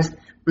realize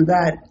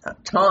that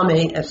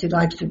Tommy, as he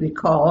likes to be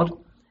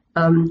called,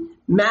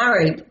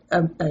 married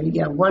a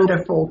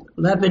wonderful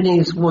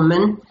Lebanese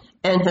woman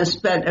and has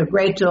spent a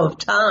great deal of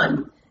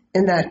time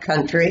in that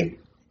country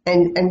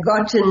and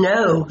got to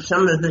know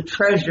some of the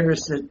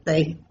treasures that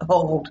they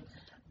hold.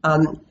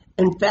 And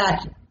In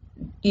fact,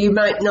 you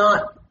might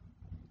not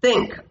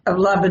think of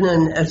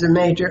Lebanon as a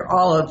major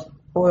olive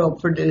oil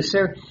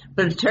producer,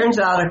 but it turns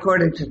out,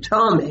 according to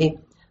Tommy,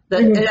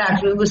 that it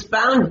actually was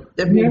found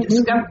to be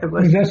discovered. It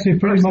was actually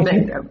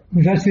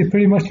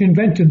pretty much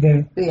invented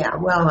there. Yeah,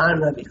 well, I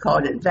don't know if you call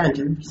it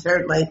invented, but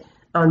certainly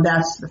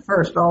that's the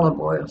first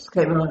olive oils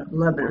came out of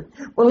Lebanon.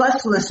 Well,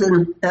 let's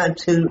listen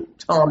to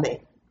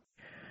Tommy.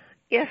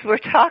 Yes, we're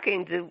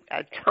talking to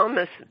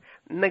Thomas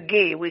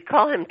McGee. We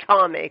call him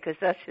Tommy because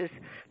that's his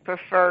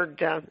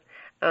preferred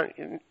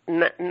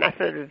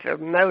method or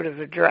mode of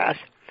address.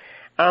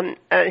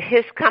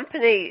 His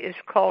company is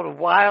called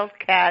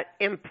Wildcat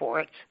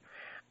Imports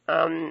 /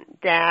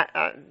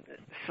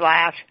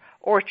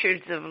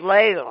 Orchards of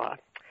Layla.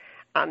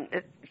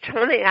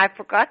 Tony, I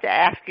forgot to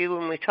ask you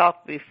when we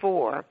talked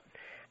before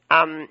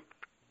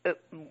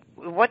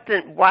what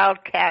the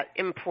Wildcat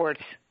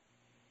Imports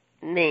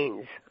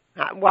means.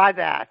 Why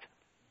that?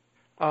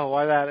 Oh,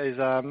 why that is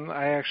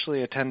I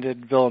actually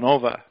attended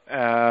Villanova,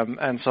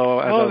 and so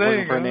as I was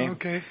looking for a name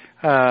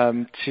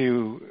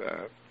to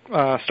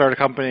start a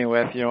company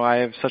with, I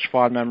have such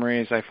fond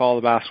memories. I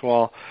follow the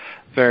basketball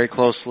very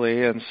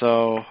closely, and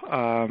so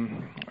I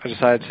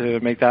decided to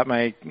make that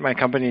my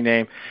company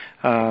name.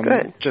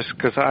 Just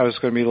because I was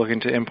going to be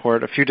looking to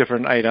import a few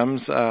different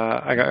items.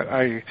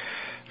 I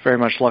very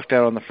much lucked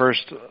out on the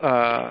first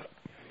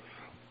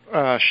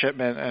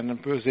shipment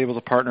and was able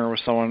to partner with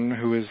someone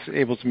who was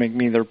able to make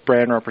me their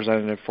brand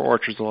representative for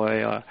Orchards of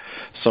Layla.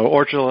 So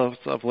Orchards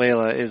of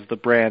Layla is the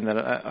brand that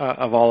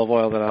of olive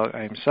oil that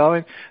I'm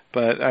selling,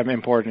 but I'm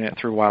importing it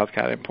through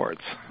Wildcat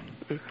Imports.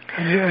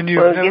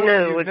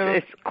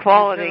 It's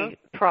quality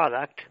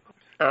product.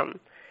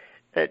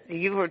 That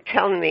you were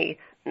telling me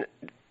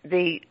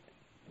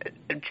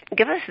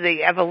give us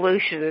the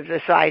evolution of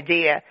this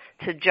idea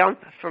to jump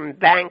from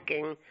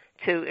banking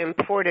to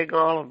importing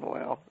olive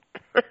oil.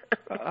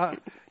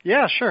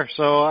 Yeah, sure.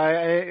 So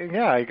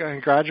I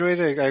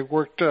graduated. I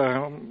worked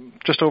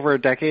just over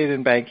a decade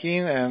in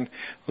banking and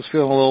was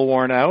feeling a little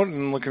worn out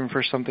and looking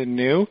for something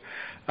new.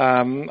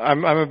 I'm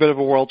a bit of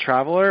a world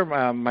traveler.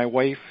 My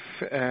wife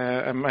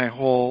and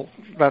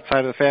that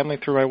side of the family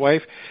through my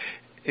wife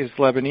is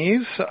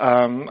Lebanese.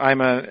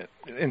 I'm an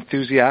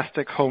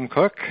enthusiastic home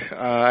cook.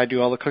 I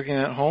do all the cooking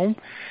at home.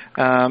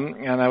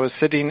 And I was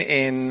sitting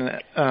in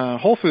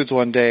Whole Foods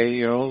one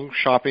day,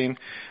 shopping.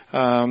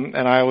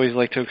 And I always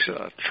like to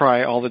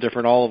try all the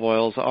different olive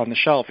oils on the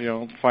shelf,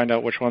 find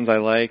out which ones I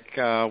like,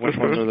 which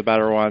ones are the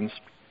better ones.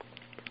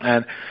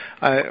 And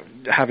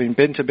having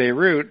been to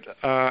Beirut,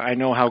 I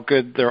know how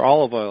good their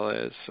olive oil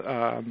is.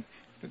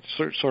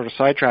 It's sort of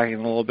sidetracking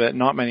a little bit.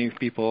 Not many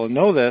people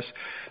know this,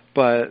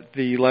 but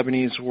the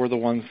Lebanese were the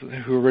ones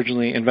who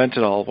originally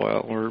invented olive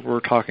oil. We're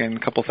talking a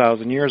couple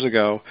thousand years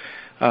ago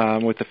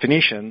with the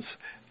Phoenicians.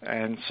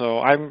 And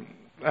so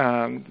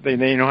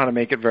they know how to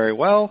make it very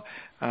well.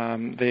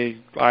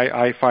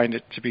 I find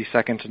it to be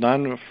second to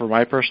none for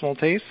my personal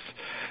tastes.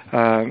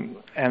 And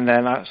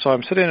then, so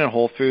I'm sitting in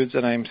Whole Foods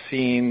and I'm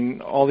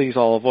seeing all these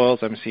olive oils.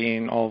 I'm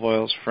seeing olive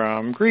oils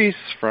from Greece,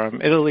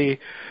 from Italy,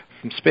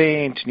 from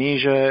Spain,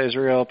 Tunisia,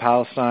 Israel,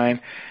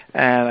 Palestine,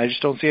 and I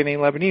just don't see any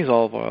Lebanese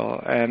olive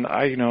oil. And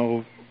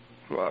a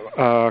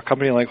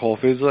company like Whole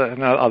Foods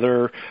and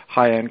other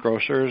high-end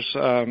grocers,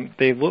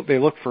 they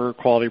look for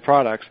quality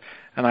products.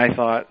 And I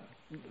thought,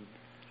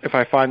 if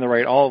I find the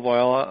right olive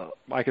oil,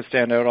 I could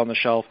stand out on the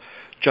shelf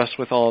just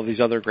with all of these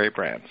other great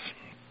brands.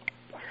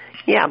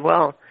 Yeah,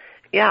 well,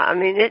 I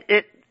mean,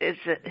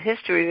 it's a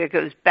history that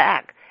goes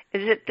back.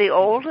 Is it the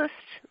oldest?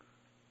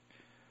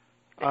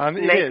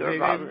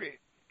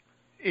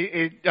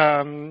 It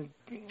is.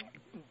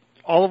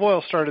 Olive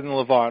oil started in the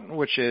Levant,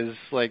 which is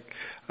like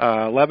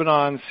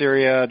Lebanon,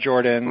 Syria,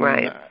 Jordan,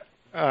 right.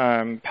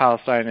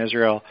 Palestine,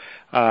 Israel.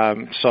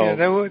 So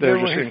they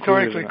were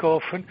historically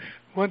called.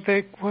 Weren't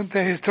they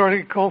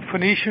historically called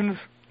Phoenicians?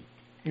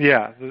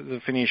 Yeah,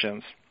 the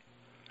Phoenicians.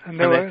 And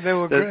they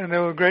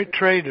were great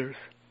traders.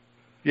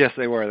 Yes,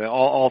 they were.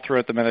 All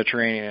throughout the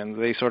Mediterranean,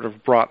 they sort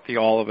of brought the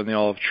olive and the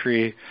olive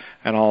tree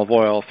and olive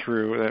oil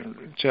through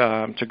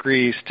to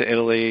Greece, to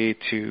Italy,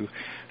 to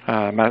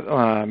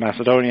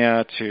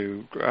Macedonia,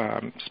 to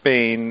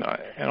Spain,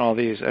 and all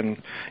these.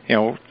 And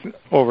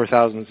over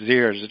thousands of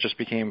years, it just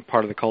became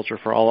part of the culture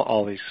for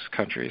all these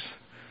countries.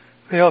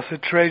 They also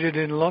traded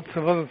in lots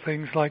of other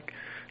things like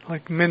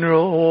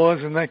mineral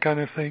ores and that kind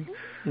of thing.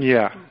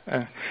 Yeah,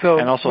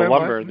 and also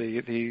lumber.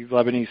 The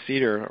Lebanese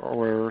cedar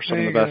were some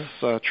of the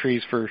best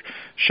trees for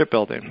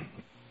shipbuilding.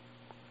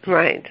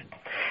 Right,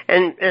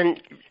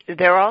 and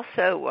they're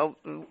also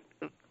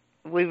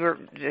we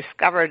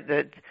discovered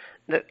that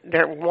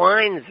their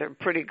wines are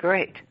pretty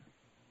great.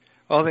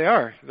 Oh, they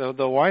are.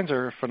 The wines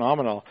are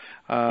phenomenal.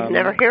 You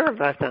never hear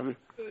about them.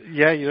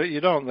 Yeah,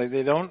 you don't.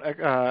 They don't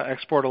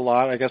export a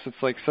lot. I guess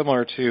it's like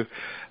similar to,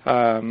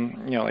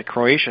 like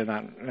Croatia in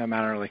that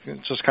manner. Like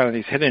it's just kind of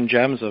these hidden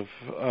gems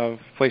of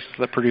places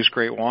that produce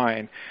great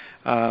wine.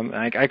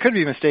 I could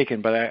be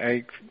mistaken, but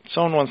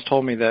someone once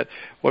told me that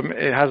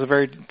it has a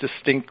very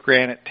distinct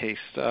granite taste,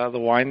 the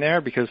wine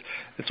there, because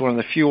it's one of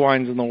the few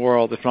wines in the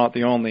world, if not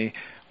the only,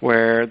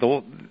 where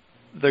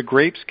the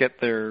grapes get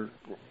their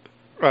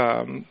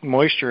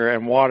moisture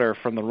and water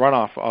from the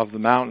runoff of the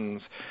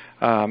mountains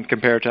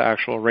compared to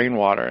actual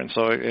rainwater, and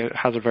so it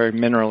has a very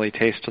minerally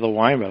taste to the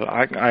wine, but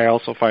I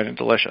also find it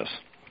delicious.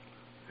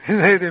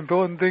 The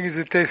important thing is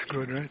it tastes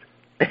good, right?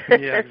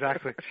 Yeah,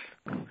 exactly.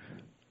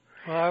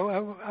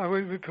 Well,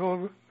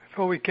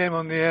 before we came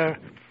on the air,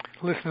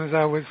 listeners,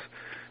 I was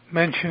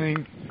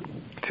mentioning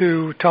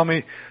to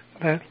Tommy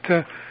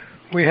that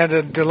we had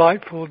a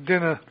delightful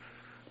dinner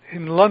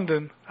in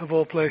London, of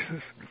all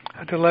places,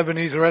 at a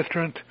Lebanese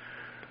restaurant.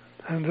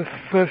 And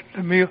the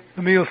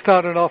meal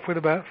started off with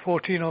about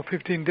 14 or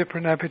 15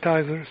 different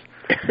appetizers.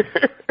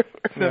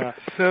 The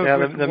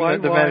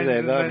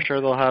meze. I'm sure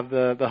they'll have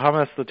the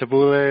hummus, the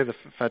tabbouleh, the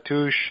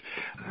fattoush,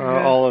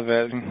 all of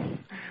it. And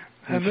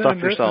stuff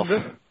yourself.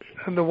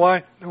 And the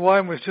wine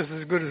was just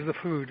as good as the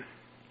food.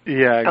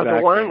 Yeah, exactly. Oh,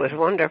 the wine was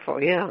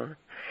wonderful, yeah.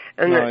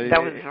 And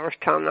that was the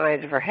first time I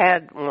had ever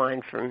had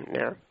wine from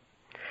there.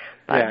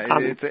 But,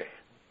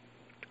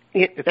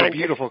 it's a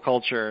beautiful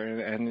culture,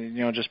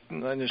 and just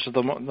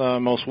the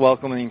most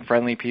welcoming,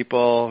 friendly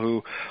people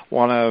who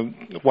want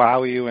to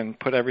wow you and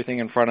put everything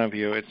in front of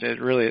you.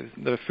 It really,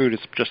 the food is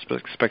just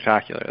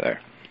spectacular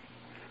there.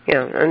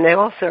 Yeah, and they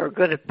also are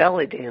good at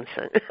belly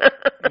dancing.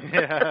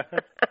 Yeah,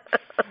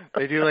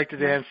 they do like to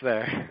dance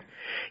there.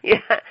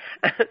 Yeah,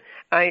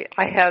 I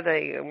had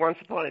once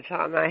upon a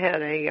time I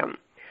had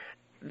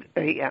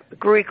a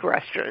Greek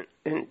restaurant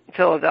in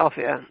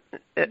Philadelphia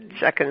at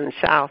 2nd and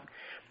South,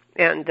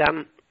 and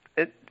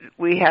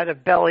we had a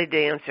belly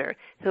dancer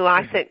who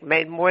I think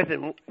made more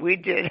than we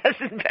did as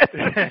investors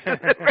in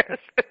the restaurant.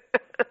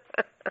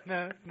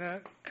 Now,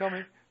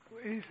 Tommy,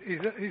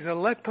 is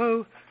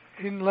Aleppo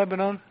in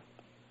Lebanon?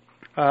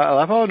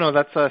 Aleppo? No,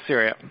 that's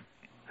Syria.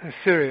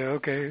 Syria,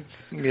 okay.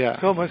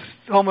 It's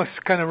almost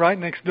kind of right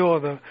next door,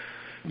 though.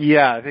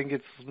 Yeah, I think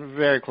it's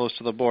very close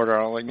to the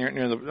border, like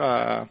near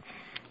the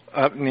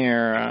up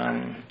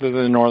near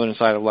the northern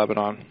side of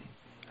Lebanon.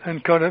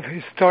 And kind of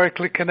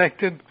historically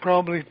connected,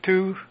 probably,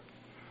 too?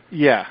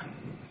 Yeah.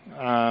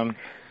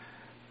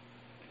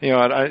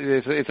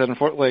 It's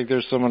like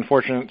there's some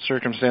unfortunate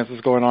circumstances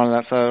going on in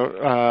that side.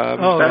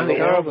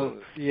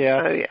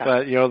 Yeah.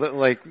 But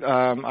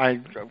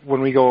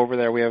when we go over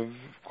there, we have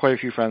quite a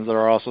few friends that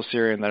are also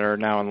Syrian that are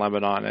now in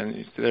Lebanon,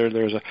 and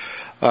there's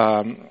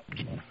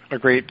a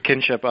great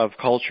kinship of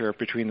culture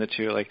between the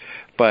two.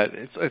 But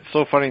it's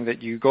so funny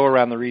that you go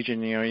around the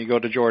region. You go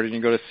to Jordan,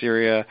 you go to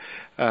Syria,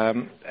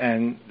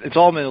 and it's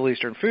all Middle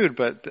Eastern food,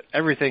 but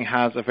everything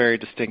has a very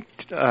distinct.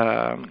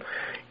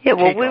 Yeah,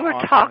 well, we were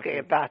talking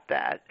about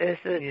that.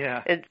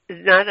 It's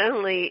not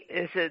only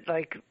is it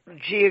like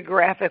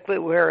geographically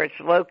where it's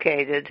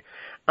located,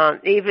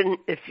 even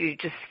if you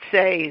just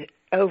say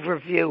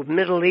overview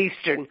Middle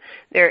Eastern,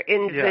 they're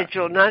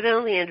individual, not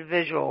only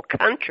individual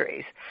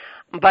countries,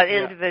 but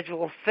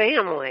individual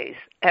families.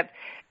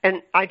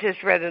 And I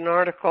just read an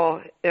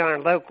article in our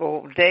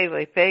local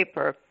daily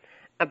paper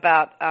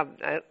about a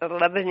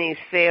Lebanese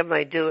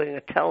family doing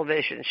a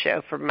television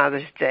show for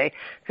Mother's Day,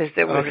 because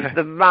there was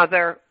the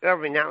mother,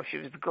 she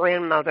was the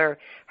grandmother,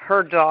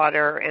 her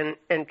daughter,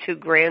 and two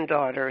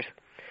granddaughters.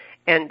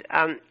 And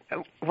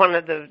one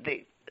of the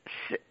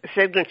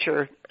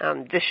signature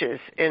dishes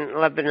in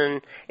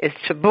Lebanon is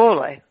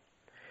tabbouleh,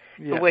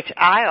 which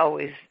I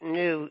always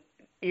knew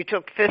you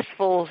took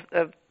fistfuls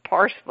of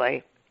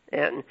parsley,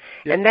 and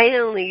they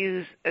only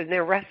use, in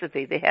their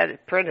recipe, they had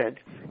it printed,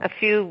 a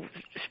few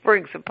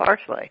sprigs of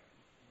parsley.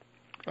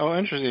 Oh,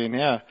 interesting,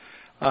 yeah.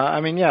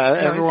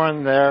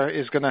 Everyone there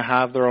is going to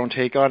have their own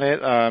take on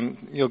it.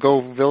 You'll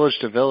go village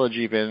to village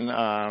even.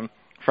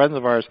 Friends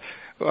of ours,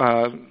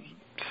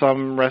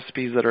 some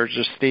recipes that are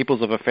just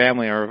staples of a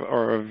family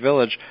or a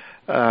village,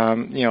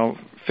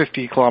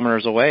 50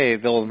 kilometers away,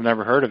 they'll have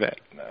never heard of it,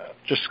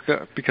 just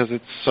because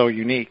it's so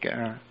unique.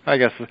 I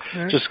guess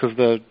just because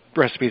the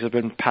recipes have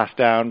been passed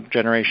down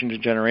generation to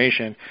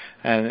generation,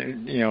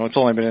 and it's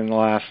only been in the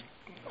last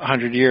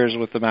 100 years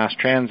with the mass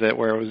transit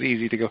where it was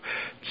easy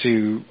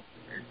to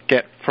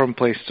get from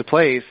place to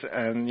place,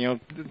 and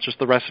just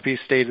the recipes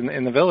stayed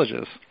in the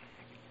villages.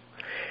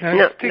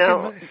 Now,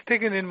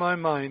 sticking in my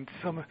mind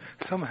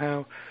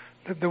somehow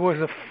that there was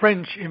a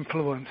French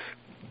influence.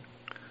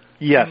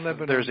 Yes, in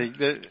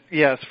Lebanon.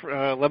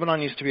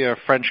 Lebanon used to be a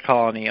French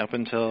colony up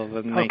until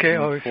the 1940s.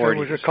 Okay, so it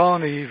was a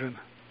colony even.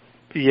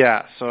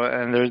 Yeah,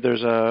 and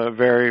there's a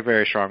very,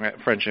 very strong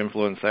French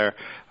influence there.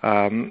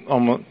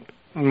 Almost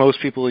most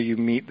people you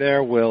meet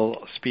there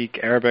will speak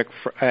Arabic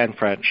and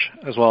French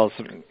as well as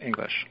some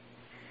English.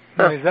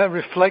 Now, is that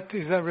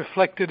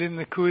reflected in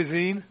the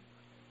cuisine?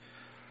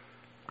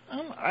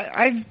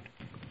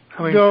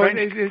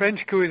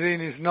 French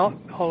cuisine is not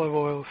olive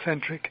oil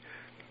centric.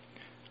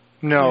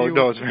 No,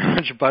 it's very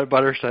much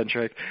butter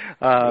centric.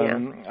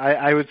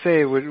 I would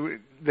say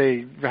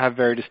they have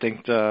very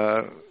distinct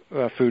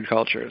food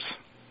cultures.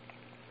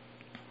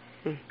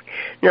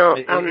 No,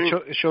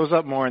 it shows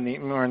up more in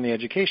the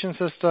education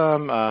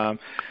system,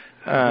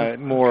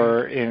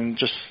 more in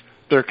just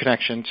their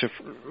connection to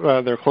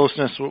their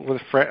closeness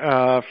with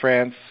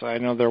France. I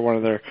know they're one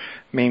of their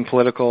main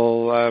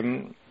political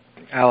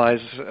allies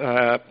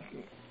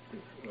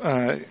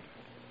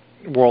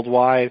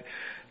worldwide,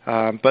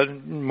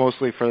 but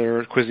mostly for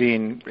their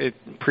cuisine, it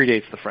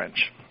predates the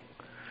French.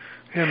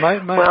 Yeah,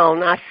 well,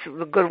 that's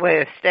a good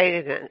way of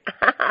stating it.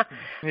 But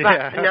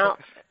now,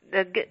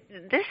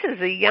 this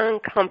is a young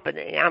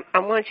company. I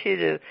want you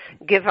to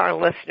give our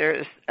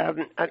listeners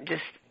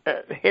just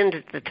a hint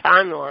at the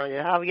timeline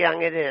of how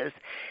young it is.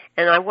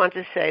 And I want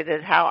to say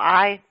that how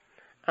I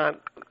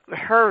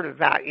heard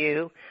about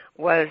you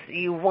was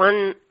you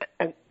won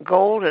a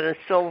gold and a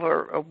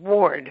silver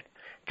award.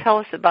 Tell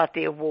us about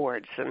the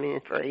awards. I mean,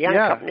 for a young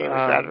company, it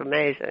was rather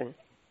amazing.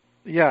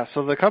 Yeah,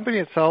 so the company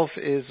itself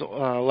is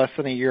less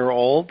than a year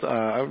old.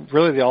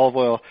 Really, the olive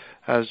oil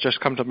has just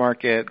come to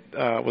market,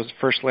 was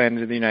first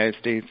landed in the United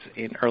States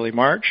in early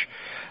March.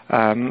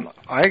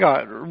 I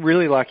got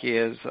really lucky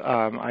as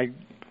I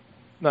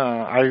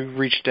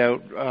reached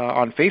out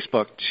on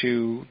Facebook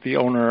to the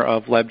owner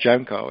of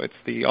Lebjenko. It's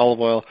the olive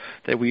oil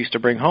that we used to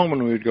bring home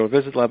when we would go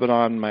visit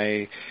Lebanon.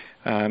 My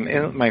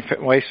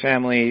wife's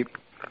family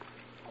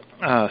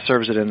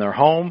serves it in their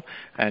home,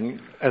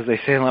 and as they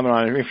say in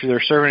Lebanon, if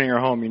they're serving it in your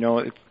home, you know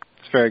it's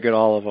very good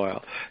olive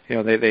oil. You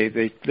know,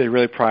 they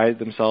really pride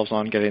themselves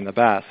on getting the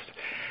best.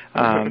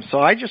 So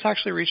I just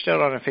actually reached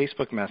out on a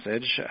Facebook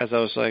message as I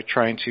was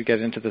trying to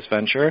get into this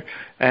venture,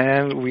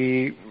 and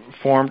we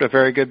formed a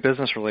very good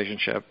business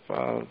relationship.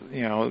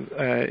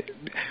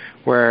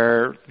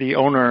 Where the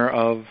owner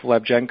of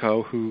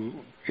Lebjenko, who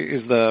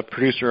is the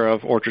producer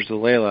of Orchards of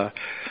Layla,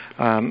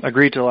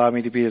 agreed to allow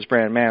me to be his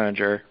brand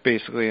manager,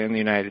 basically in the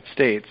United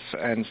States,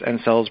 and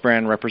sell his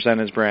brand, represent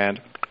his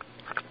brand.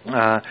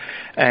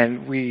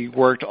 And we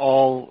worked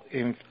all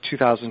in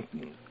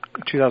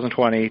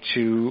 2020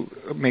 to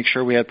make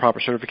sure we had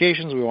proper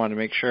certifications. We wanted to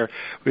make sure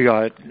we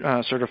got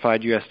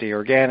certified USDA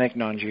organic,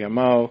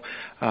 non-GMO,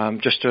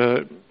 just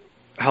to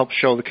help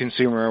show the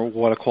consumer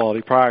what a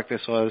quality product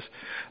this was.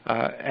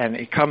 And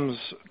it comes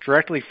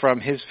directly from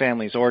his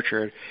family's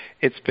orchard.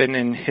 It's been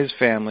in his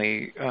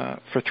family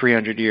for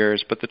 300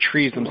 years, but the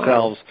trees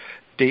themselves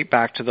date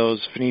back to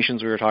those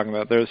Phoenicians we were talking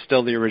about. They're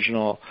still the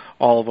original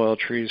olive oil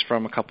trees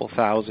from a couple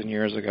thousand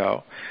years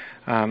ago.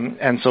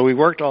 And so we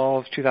worked all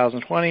of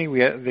 2020.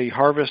 The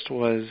harvest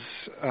was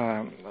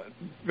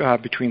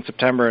between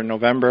September and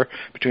November,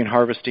 between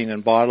harvesting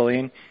and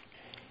bottling.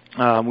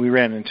 We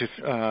ran into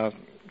a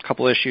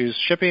couple issues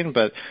shipping,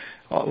 but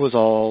it was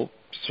all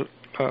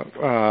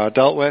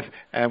dealt with,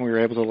 and we were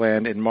able to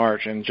land in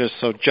March, and just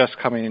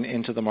coming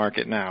into the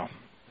market now.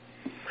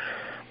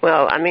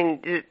 Well, I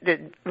mean,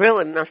 it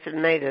really must have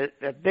made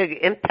a big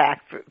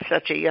impact for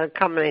such a young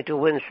company to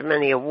win so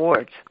many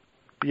awards.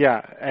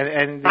 Yeah,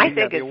 and I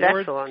think the it's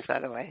awards, excellent, by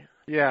the way.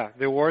 Yeah,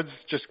 the awards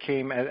just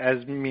came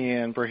as me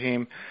and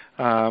Brahim,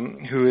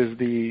 who is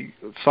the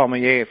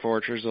sommelier for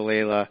Orchards of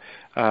Layla,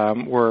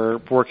 were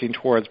working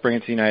towards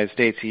bringing it to the United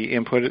States. He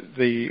inputted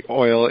the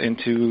oil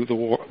into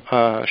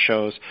the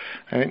shows.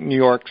 And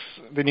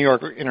the New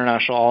York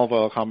International Olive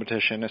Oil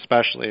Competition,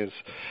 especially, is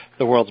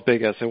the world's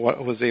biggest. It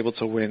was able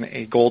to win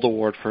a gold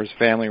award for his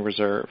family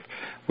reserve,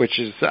 which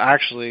is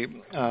actually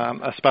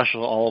a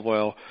special olive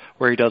oil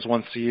where he does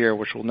once a year,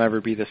 which will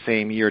never be the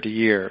same year to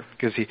year,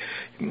 because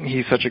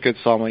he's such a good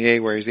sommelier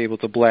where he's able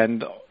to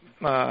blend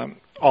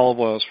olive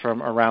oils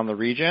from around the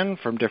region,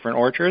 from different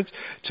orchards,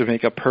 to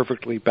make a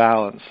perfectly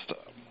balanced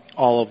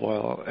olive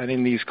oil. And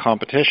in these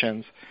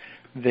competitions,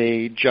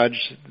 they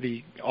judge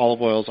the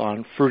olive oils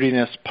on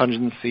fruitiness,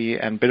 pungency,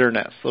 and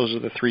bitterness. Those are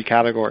the three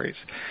categories.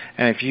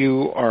 And if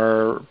you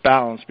are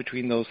balanced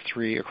between those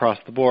three across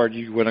the board,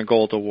 you win a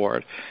gold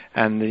award.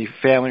 And the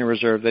family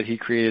reserve that he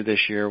created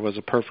this year was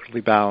a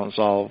perfectly balanced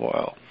olive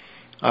oil.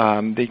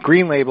 The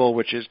green label,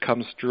 which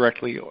comes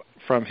directly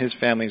from his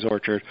family's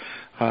orchard,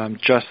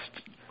 just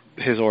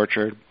his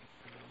orchard,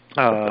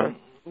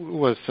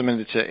 was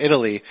submitted to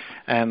Italy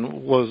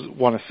and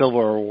won a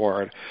silver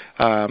award,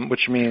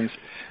 which means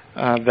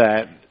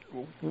that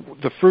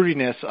the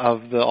fruitiness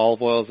of the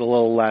olive oil is a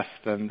little less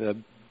than the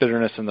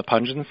bitterness and the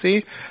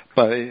pungency,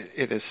 but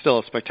it is still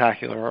a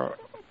spectacular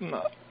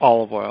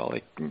olive oil.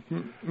 Like,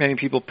 many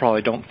people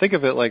probably don't think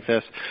of it like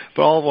this,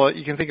 but olive oil,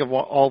 you can think of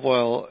olive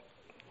oil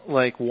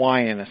like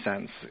wine in a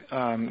sense.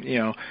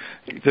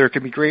 There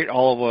can be great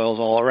olive oils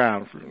all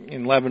around.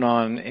 In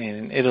Lebanon,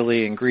 in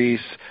Italy, in Greece,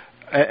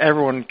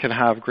 everyone can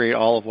have great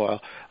olive oil.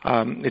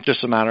 It's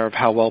just a matter of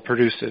how well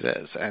produced it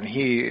is. And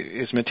he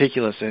is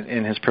meticulous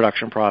in his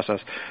production process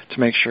to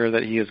make sure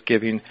that he is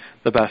giving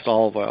the best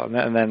olive oil.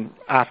 And then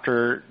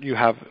after you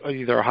have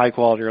either a high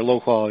quality or low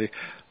quality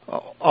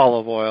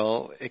olive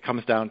oil, it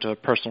comes down to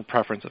personal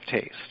preference of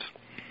taste.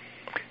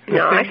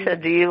 No, I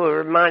said to you, it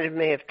reminded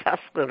me of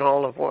Tuscan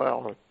olive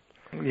oil.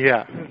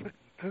 Yeah.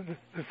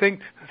 The thing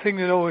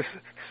that always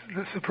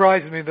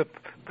surprised me the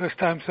first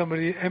time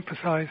somebody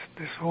emphasized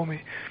this for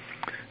me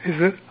is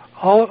that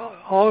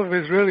olive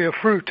is really a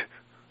fruit.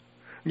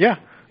 Yeah.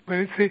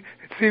 But it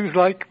seems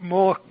like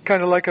more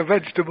kind of like a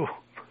vegetable.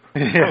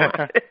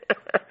 Yeah.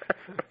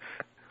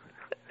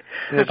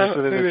 just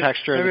the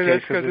texture of the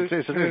taste,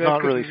 because it's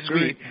not really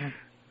sweet.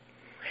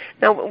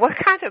 Now, what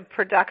kind of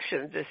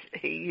production does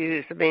he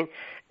use? I mean,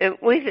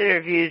 we've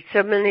interviewed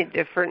so many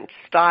different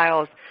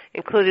styles,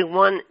 including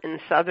one in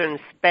southern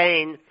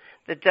Spain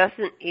that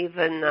doesn't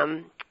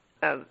even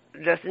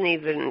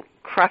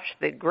crush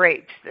the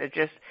grapes. It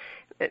just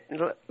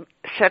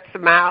sets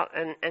them out,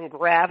 and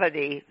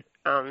gravity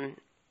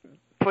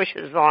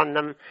pushes on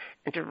them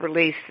and to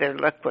release their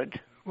liquid.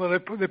 Well, they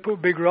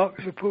put big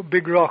rocks. They put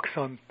big rocks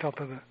on top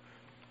of it.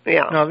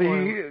 Yeah. No, he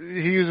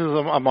uses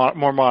a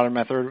more modern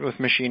method with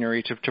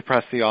machinery to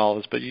press the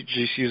olives, but he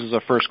just uses a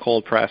first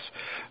cold press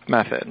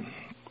method.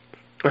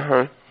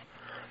 Uh-huh.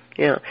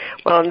 Yeah.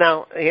 Well,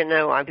 now,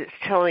 I was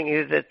telling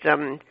you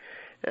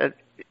that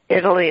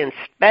Italy and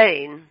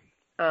Spain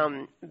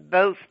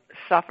both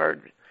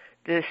suffered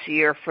this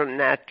year from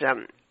that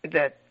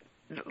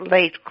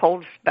late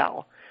cold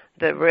spell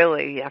that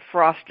really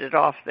frosted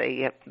off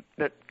the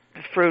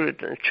fruit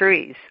in the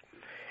trees.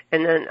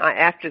 And then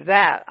after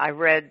that, I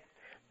read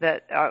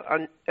that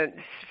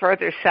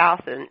further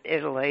south in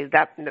Italy,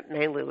 that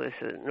mainly was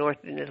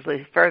northern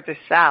Italy, further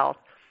south,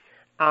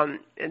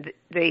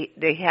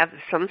 they have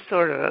some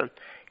sort of a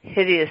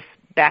hideous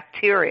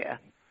bacteria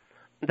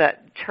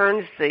that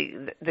turns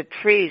the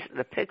trees.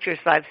 The pictures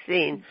I've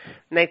seen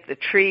make the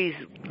trees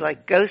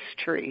like ghost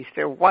trees.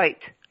 They're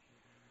white.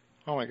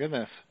 Oh my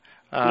goodness.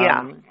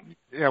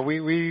 Yeah,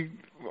 we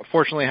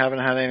fortunately haven't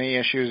had any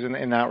issues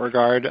in that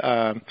regard.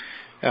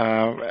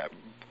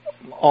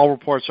 All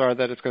reports are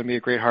that it's going to be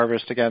a great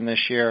harvest again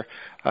this year.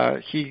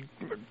 He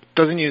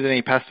doesn't use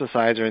any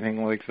pesticides or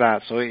anything like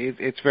that, so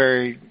it's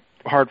very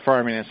hard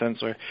farming in a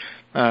sense. Where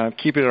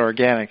keeping it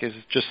organic is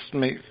just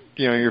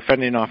you're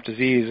fending off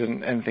disease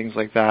and things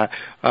like that,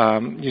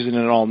 using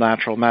an all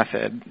natural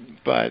method.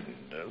 But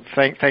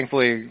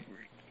thankfully,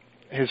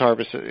 his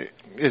harvest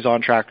is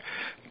on track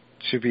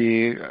to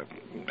be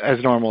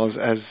as normal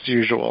as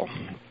usual.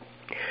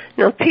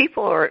 Now,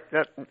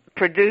 the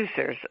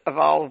producers of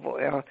olive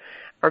oil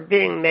are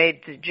being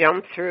made to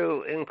jump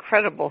through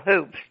incredible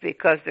hoops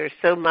because there's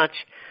so much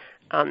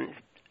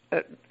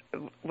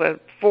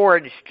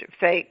foraged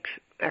fake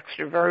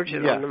extra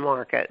virgin on the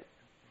market.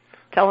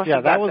 Tell us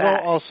about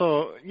that.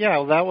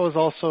 That was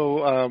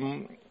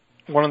also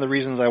one of the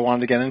reasons I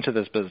wanted to get into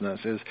this business.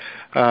 Is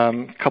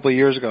a couple of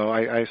years ago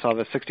I saw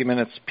the 60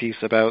 Minutes piece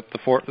about the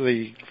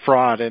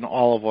fraud in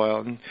olive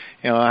oil, and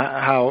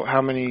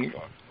how many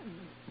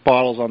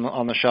bottles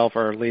on the shelf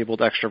are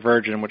labeled extra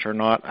virgin, which are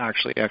not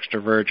actually extra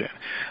virgin.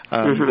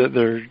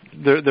 There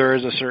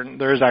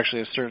is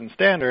actually a certain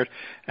standard,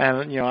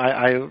 and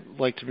I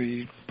like to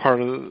be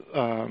part of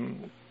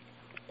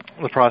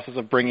the process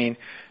of bringing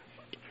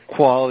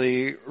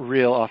quality,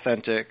 real,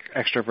 authentic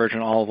extra virgin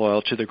olive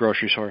oil to the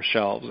grocery store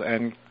shelves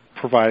and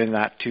providing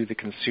that to the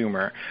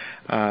consumer.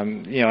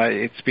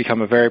 It's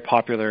become a very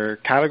popular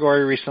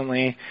category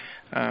recently.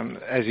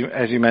 As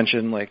you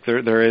mentioned, like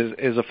there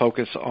is a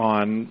focus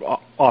on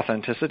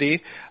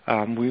authenticity.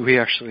 We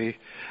actually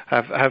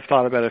have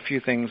thought about a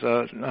few things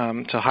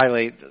to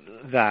highlight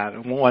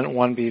that.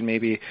 One being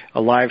maybe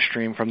a live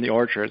stream from the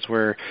orchards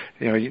where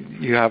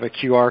you have a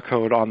QR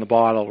code on the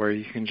bottle where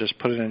you can just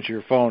put it into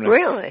your phone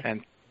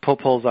and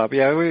pulls up.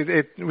 Yeah,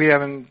 we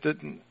haven't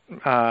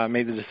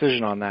made the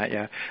decision on that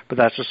yet, but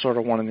that's just sort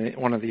of one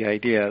of the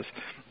ideas,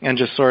 and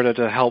just sort of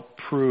to help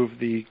prove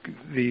the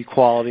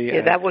quality.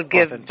 Yeah, that would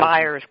give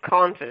buyers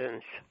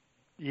confidence.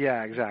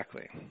 Yeah,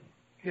 exactly.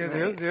 Yeah,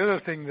 the other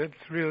thing that's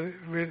really,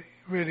 really,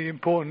 really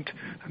important,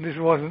 and this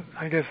wasn't,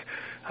 I guess,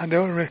 I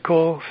don't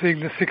recall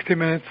seeing the 60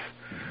 Minutes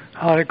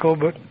article,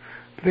 but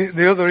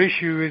the other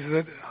issue is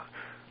that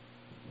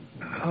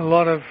a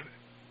lot of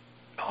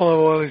olive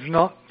oil is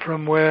not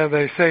from where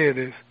they say it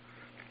is.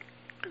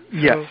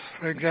 Yes.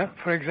 So,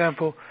 for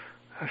example,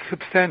 a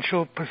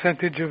substantial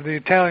percentage of the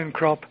Italian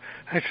crop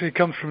actually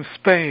comes from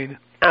Spain.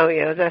 Oh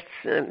yeah, that's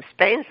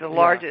Spain's the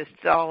largest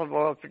olive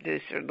oil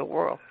producer in the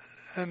world.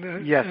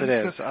 And, yes, it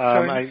is.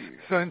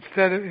 So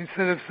instead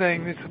of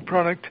saying it's a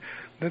product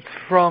that's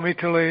from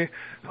Italy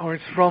or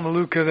it's from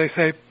Lucca, they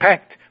say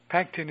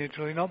packed in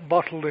Italy, not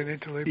bottled in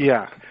Italy.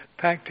 Yeah,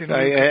 packed in.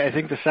 I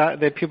think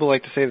that people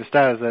like to say the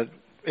stat is that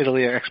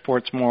Italy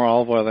exports more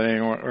olive oil than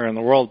anywhere in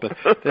the world, but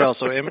they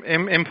also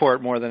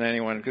import more than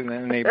anyone,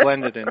 and they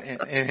blend it in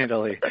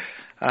Italy.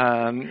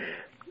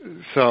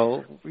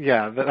 So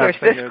yeah, of course,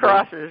 this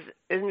crosses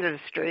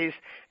industries.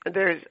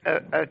 There's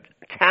a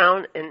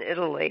town in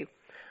Italy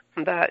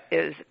that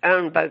is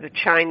owned by the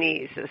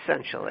Chinese,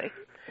 essentially.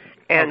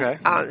 And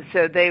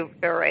so they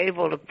are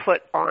able to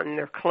put on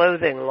their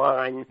clothing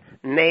line,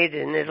 made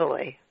in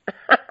Italy.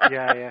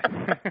 Yeah.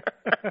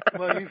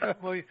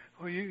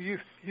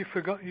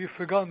 You've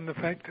forgotten the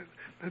fact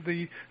that there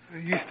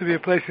used to be a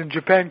place in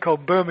Japan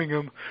called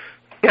Birmingham.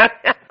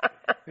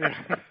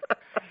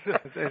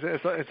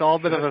 It's all a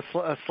bit of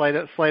a sleight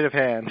of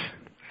hand.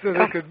 So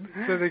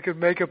they could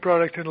make a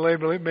product and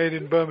label it made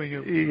in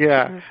Birmingham.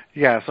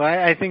 Yeah. So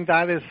I think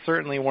that is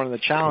certainly one of the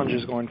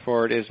challenges going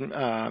forward is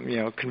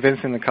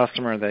convincing the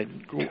customer that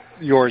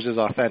yours is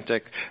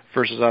authentic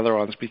versus other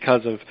ones,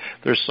 because of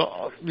there's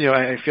so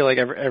I feel like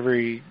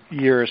every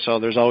year or so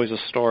there's always a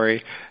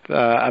story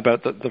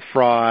about the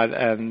fraud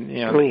and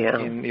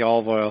in the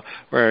olive oil,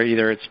 where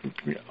either it's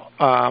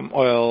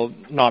oil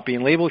not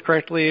being labeled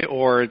correctly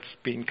or it's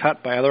being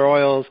cut by other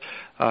oils.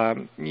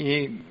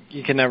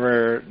 You can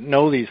never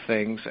know these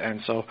things,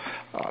 and so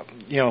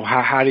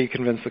how do you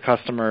convince the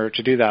customer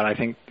to do that? I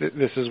think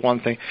this is one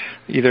thing,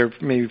 either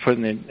maybe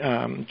putting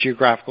the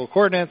geographical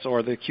coordinates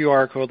or the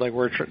QR code like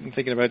we're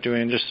thinking about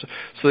doing, just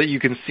so that you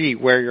can see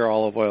where your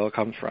olive oil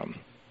comes from.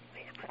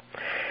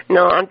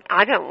 No,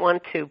 I don't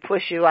want to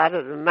push you out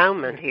of the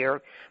moment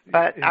here,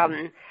 but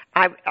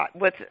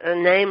with a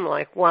name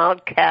like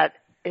Wildcat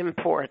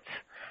Imports,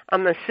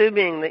 I'm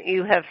assuming that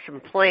you have some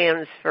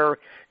plans for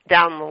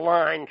down the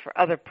line for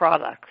other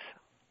products.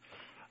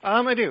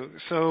 I do.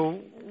 So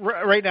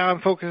right now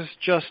I'm focused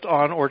just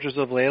on Orchards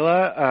of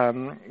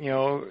Layla.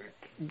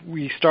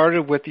 We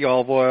started with the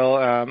olive oil.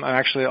 I'm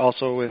actually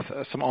also with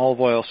some olive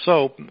oil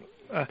soap.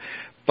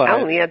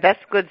 That's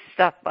good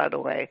stuff, by the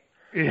way.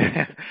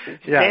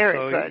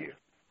 Very good.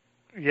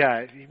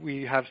 Yeah,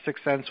 we have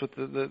 6 cents with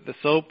the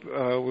soap,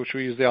 which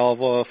we use the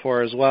olive oil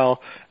for as well.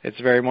 It's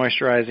very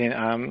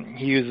moisturizing.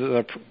 He uses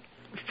a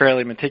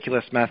fairly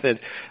meticulous method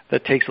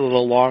that takes a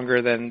little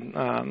longer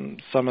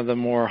than some of the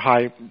more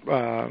high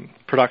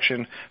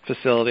production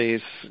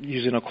facilities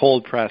using a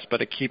cold press,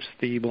 but it keeps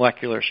the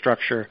molecular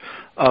structure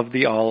of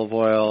the olive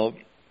oil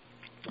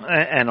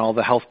and all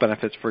the health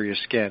benefits for your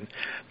skin.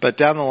 But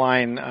down the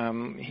line,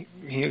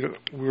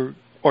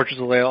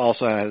 Orchards of Layla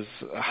also has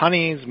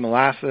honeys,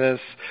 molasses,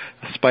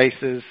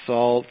 spices,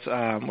 salt,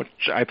 which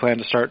I plan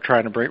to start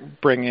trying to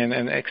bring in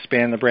and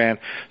expand the brand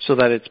so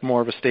that it's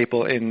more of a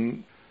staple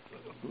in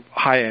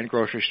high-end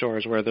grocery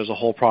stores where there's a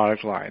whole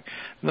product line.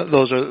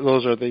 Those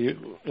are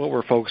what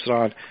we're focused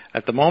on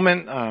at the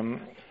moment.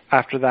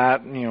 After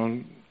that,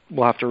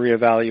 we'll have to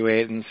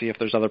reevaluate and see if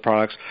there's other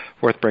products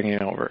worth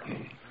bringing over.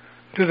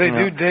 Do they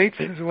do dates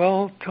as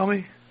well,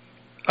 Tommy?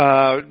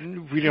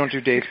 We don't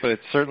do dates, but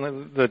it's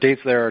certainly the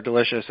dates there are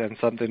delicious and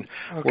something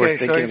worth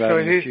thinking about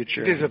in the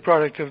future. It is a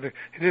product of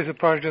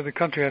the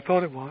country. I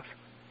thought it was.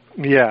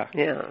 Yeah.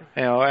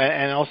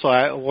 And also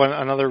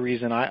another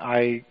reason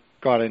I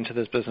got into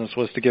this business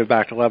was to give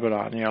back to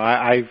Lebanon.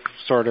 I've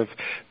sort of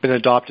been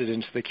adopted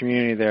into the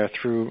community there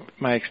through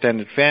my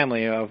extended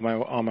family on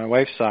my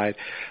wife's side,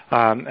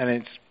 and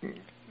it's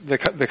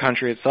the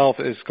country itself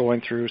is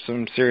going through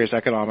some serious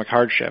economic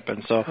hardship,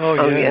 and so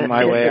in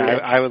my way,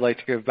 I would like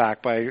to give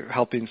back by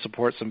helping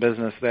support some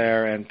business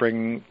there and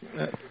bring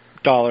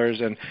dollars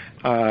and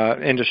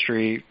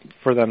industry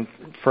for them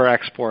for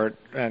export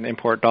and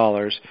import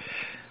dollars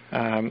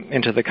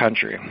into the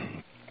country.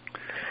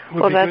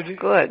 Well, that's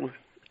good.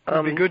 It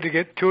would be good to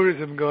get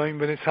tourism going,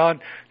 but it's hard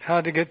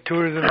to get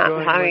tourism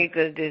going. How are you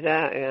going to do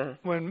that? Yeah.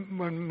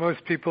 When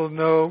most people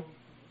know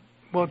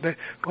what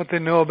they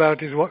know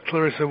about is what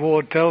Clarissa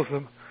Ward tells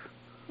them.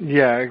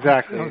 Yeah,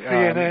 exactly. On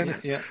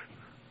CNN.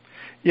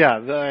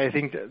 I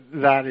think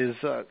that is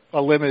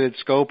a limited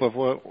scope of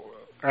what,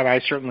 and I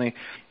certainly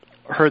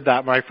heard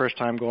that my first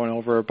time going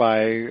over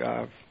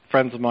by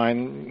friends of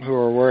mine who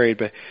are worried.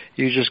 But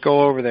you just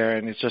go over there,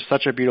 and it's just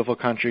such a beautiful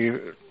country,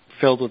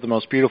 filled with the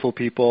most beautiful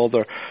people.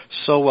 They're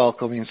so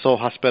welcoming, so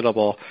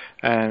hospitable,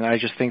 and I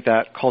just think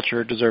that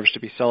culture deserves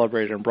to be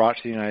celebrated and brought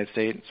to the United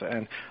States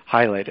and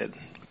highlighted.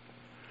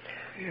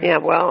 Yeah,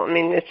 well, I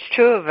mean, it's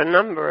true of a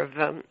number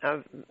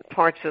of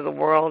parts of the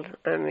world.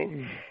 I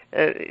mean,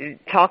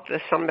 talk to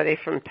somebody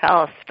from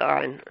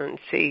Palestine and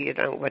see,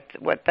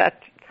 what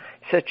that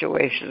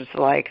situation's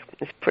like.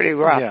 It's pretty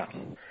rough.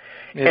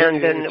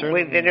 Yeah.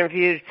 We've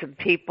interviewed some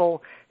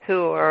people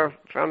who are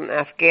from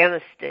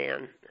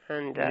Afghanistan,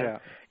 and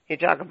you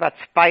talk about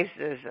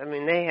spices. I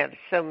mean, they have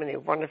so many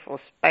wonderful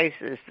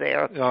spices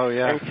there. Oh,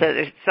 yeah. And so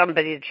there's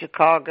somebody in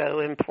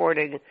Chicago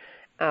importing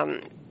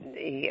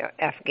the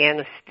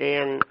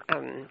Afghanistan,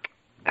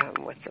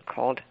 what's it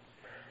called?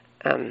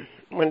 One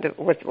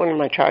of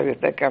my trying to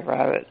think of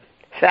it?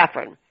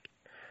 Saffron.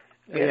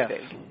 Yes.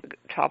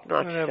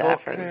 Top-notch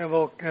saffron. They have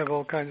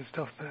all kinds of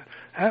stuff there.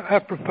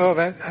 Apropos of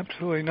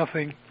absolutely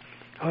nothing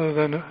other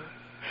than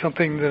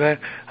something that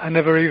I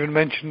never even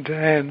mentioned to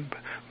Anne,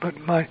 but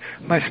my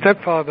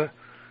stepfather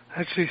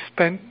actually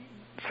spent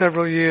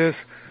several years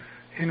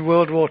in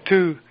World War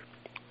II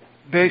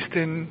based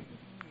in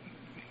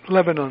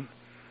Lebanon.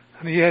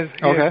 And he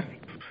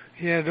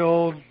had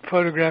old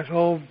photographs,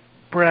 old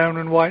brown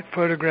and white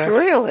photographs.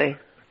 Really?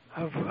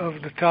 Of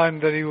the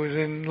time that he was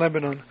in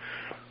Lebanon.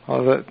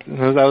 Well, that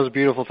was a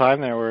beautiful time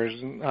there, whereas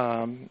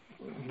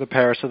the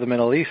Paris of the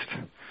Middle East.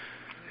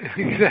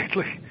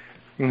 Exactly.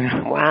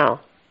 Wow.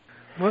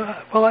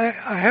 Well,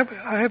 I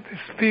have this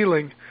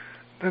feeling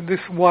that this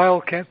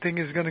Wildcat thing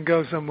is going to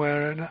go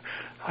somewhere, and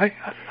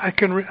I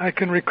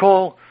can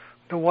recall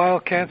the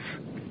Wildcats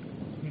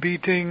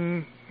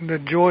beating the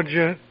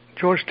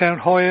Georgetown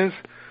Hoyas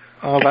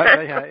Oh,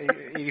 yeah,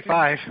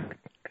 85.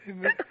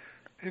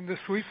 In the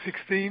Sweet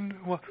 16,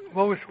 what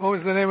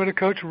was the name of the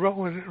coach?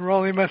 Was it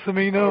Rolly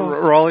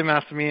Massimino? Rolly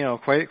Massimino,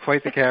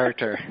 quite the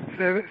character.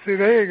 See,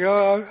 there you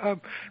go.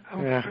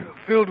 I'm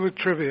filled with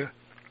trivia.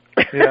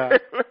 Yeah,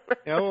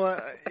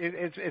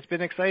 it's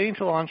been exciting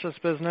to launch this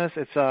business.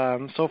 It's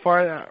so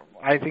far,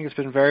 I think it's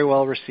been very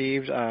well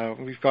received.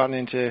 We've gotten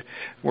into,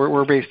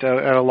 we're based out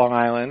of Long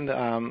Island.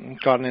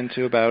 Gotten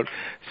into about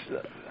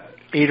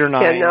 8 or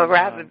 9. Yeah, no,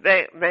 rather,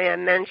 may I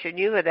mention,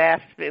 you had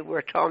asked me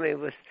where Tommy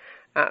was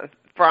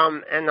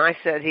from, and I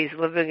said he's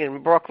living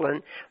in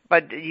Brooklyn,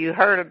 but you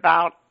heard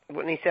about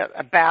when he said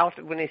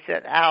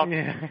out,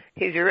 yeah.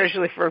 He's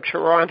originally from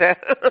Toronto.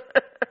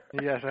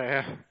 Yes, I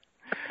am.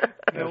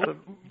 Now,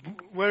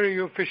 where are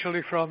you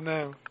officially from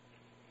now?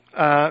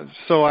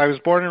 So I was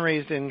born and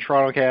raised in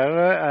Toronto,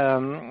 Canada,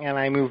 and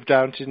I moved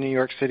down to New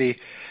York City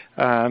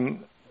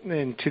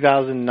in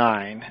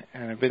 2009,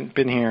 and I've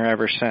been here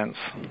ever since.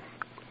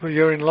 Well,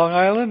 you're in Long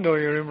Island or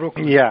you're in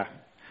Brooklyn? Yeah.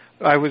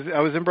 I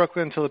was in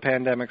Brooklyn until the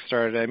pandemic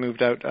started. I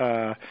moved out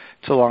to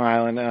Long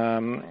Island,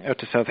 out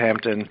to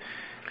Southampton.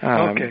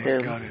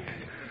 Okay, got it.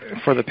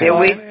 For the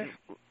pandemic.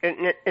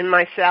 Yeah, in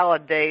my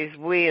salad days,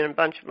 we and a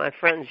bunch of my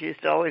friends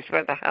used to always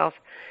rent a house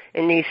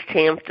in East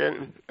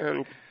Hampton.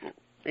 And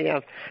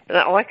but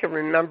all I can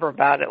remember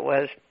about it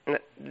was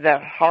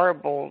that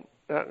horrible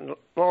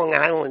Long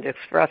Island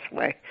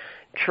Expressway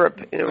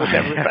trip, with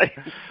everybody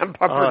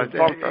bumper to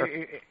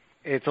bumper.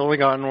 It's only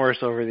gotten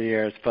worse over the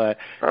years, but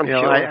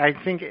sure. I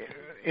think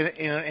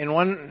in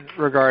one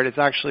regard, it's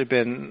actually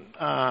been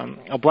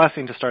a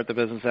blessing to start the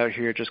business out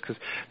here, just because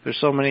there's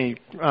so many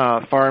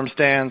farm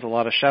stands. A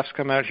lot of chefs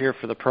come out here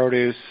for the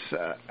produce,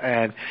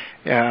 and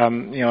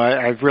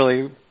I've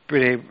really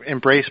been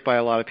embraced by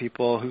a lot of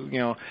people who,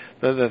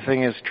 the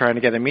thing is trying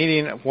to get a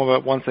meeting.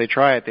 Once they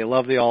try it, they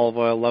love the olive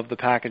oil, love the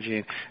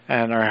packaging,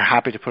 and are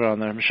happy to put it on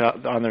their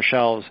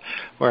shelves.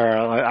 Where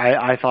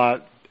I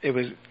thought it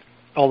was.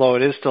 Although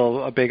it is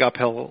still a big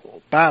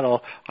uphill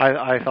battle,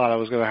 I thought I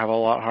was going to have a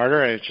lot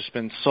harder, and it's just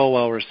been so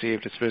well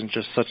received. It's been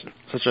just such a.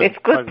 It's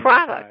good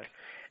product,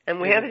 and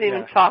we haven't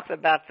even talked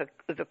about the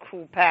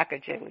cool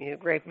packaging.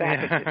 Great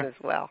packaging as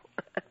well.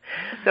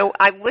 So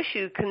I wish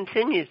you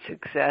continued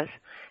success,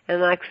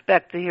 and I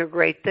expect to hear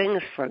great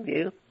things from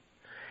you.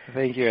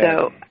 Thank you.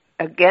 So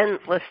again,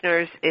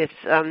 listeners, it's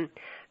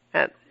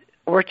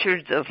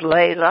Orchards of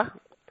Layla,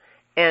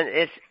 and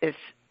it's.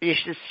 You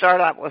should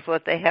start out with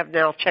what they have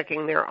now,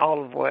 checking their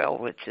olive oil,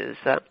 which is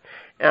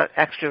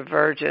extra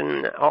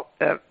virgin,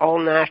 all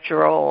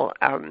natural,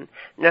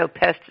 no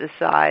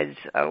pesticides,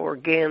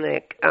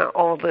 organic,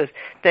 all those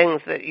things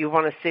that you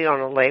want to see on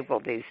a label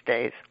these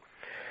days.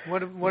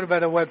 What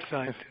about a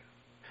website?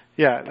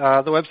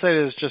 Yeah, the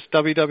website is just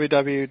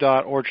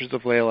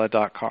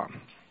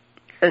www.orchardsoflayla.com.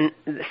 And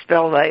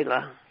spell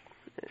Layla.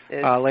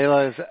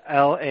 Layla is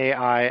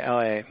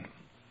Laila.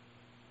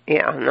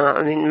 Yeah, no,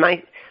 I mean,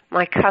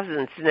 my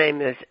cousin's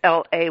name is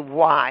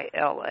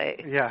Layla.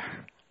 Yeah.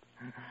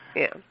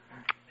 Yeah.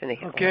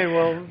 Anyhow. Okay,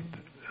 well,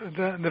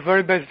 the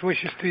very best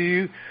wishes to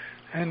you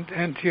and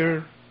to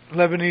your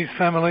Lebanese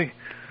family.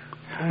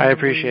 I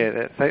appreciate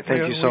it. Thank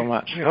you so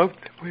much.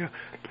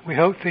 We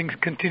hope things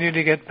continue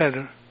to get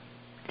better.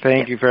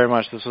 Thank you very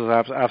much. This was an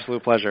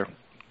absolute pleasure.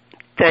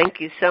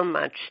 Thank you so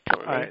much,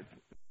 Tony. All right.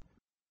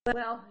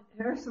 Well,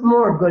 here's some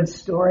more good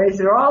stories.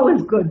 There are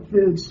always good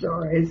food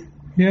stories.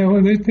 Yeah,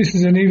 well, this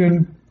is an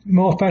even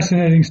more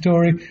fascinating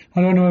story.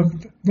 I don't know if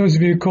those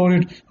of you caught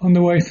it on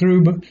the way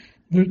through, but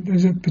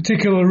there's a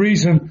particular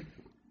reason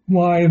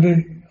why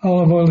the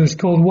olive oil is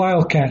called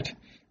Wildcat.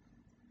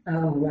 Oh,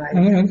 right.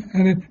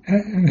 And it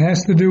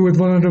has to do with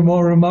one of the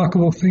more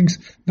remarkable things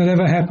that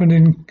ever happened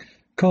in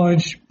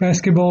college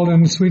basketball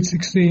in the Sweet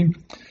 16,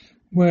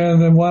 where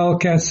the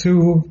Wildcats,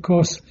 who, of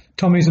course,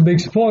 Tommy's a big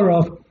supporter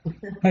of,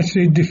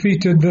 actually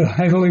defeated the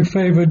heavily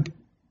favored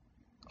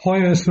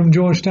Hoyas from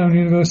Georgetown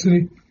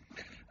University,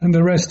 and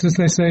the rest, as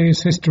they say,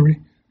 is history.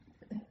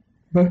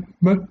 But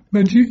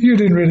you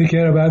didn't really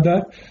care about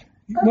that.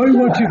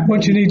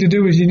 What you need to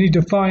do is you need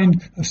to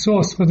find a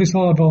source for this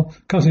olive oil,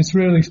 because it's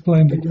really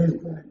splendid. It is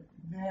good.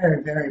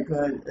 Very, very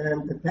good.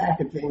 And the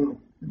packaging,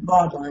 the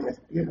bottling is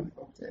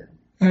beautiful too.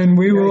 And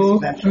we will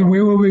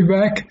be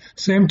back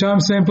same time,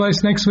 same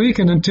place next week.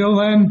 And until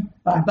then,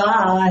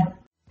 bye-bye.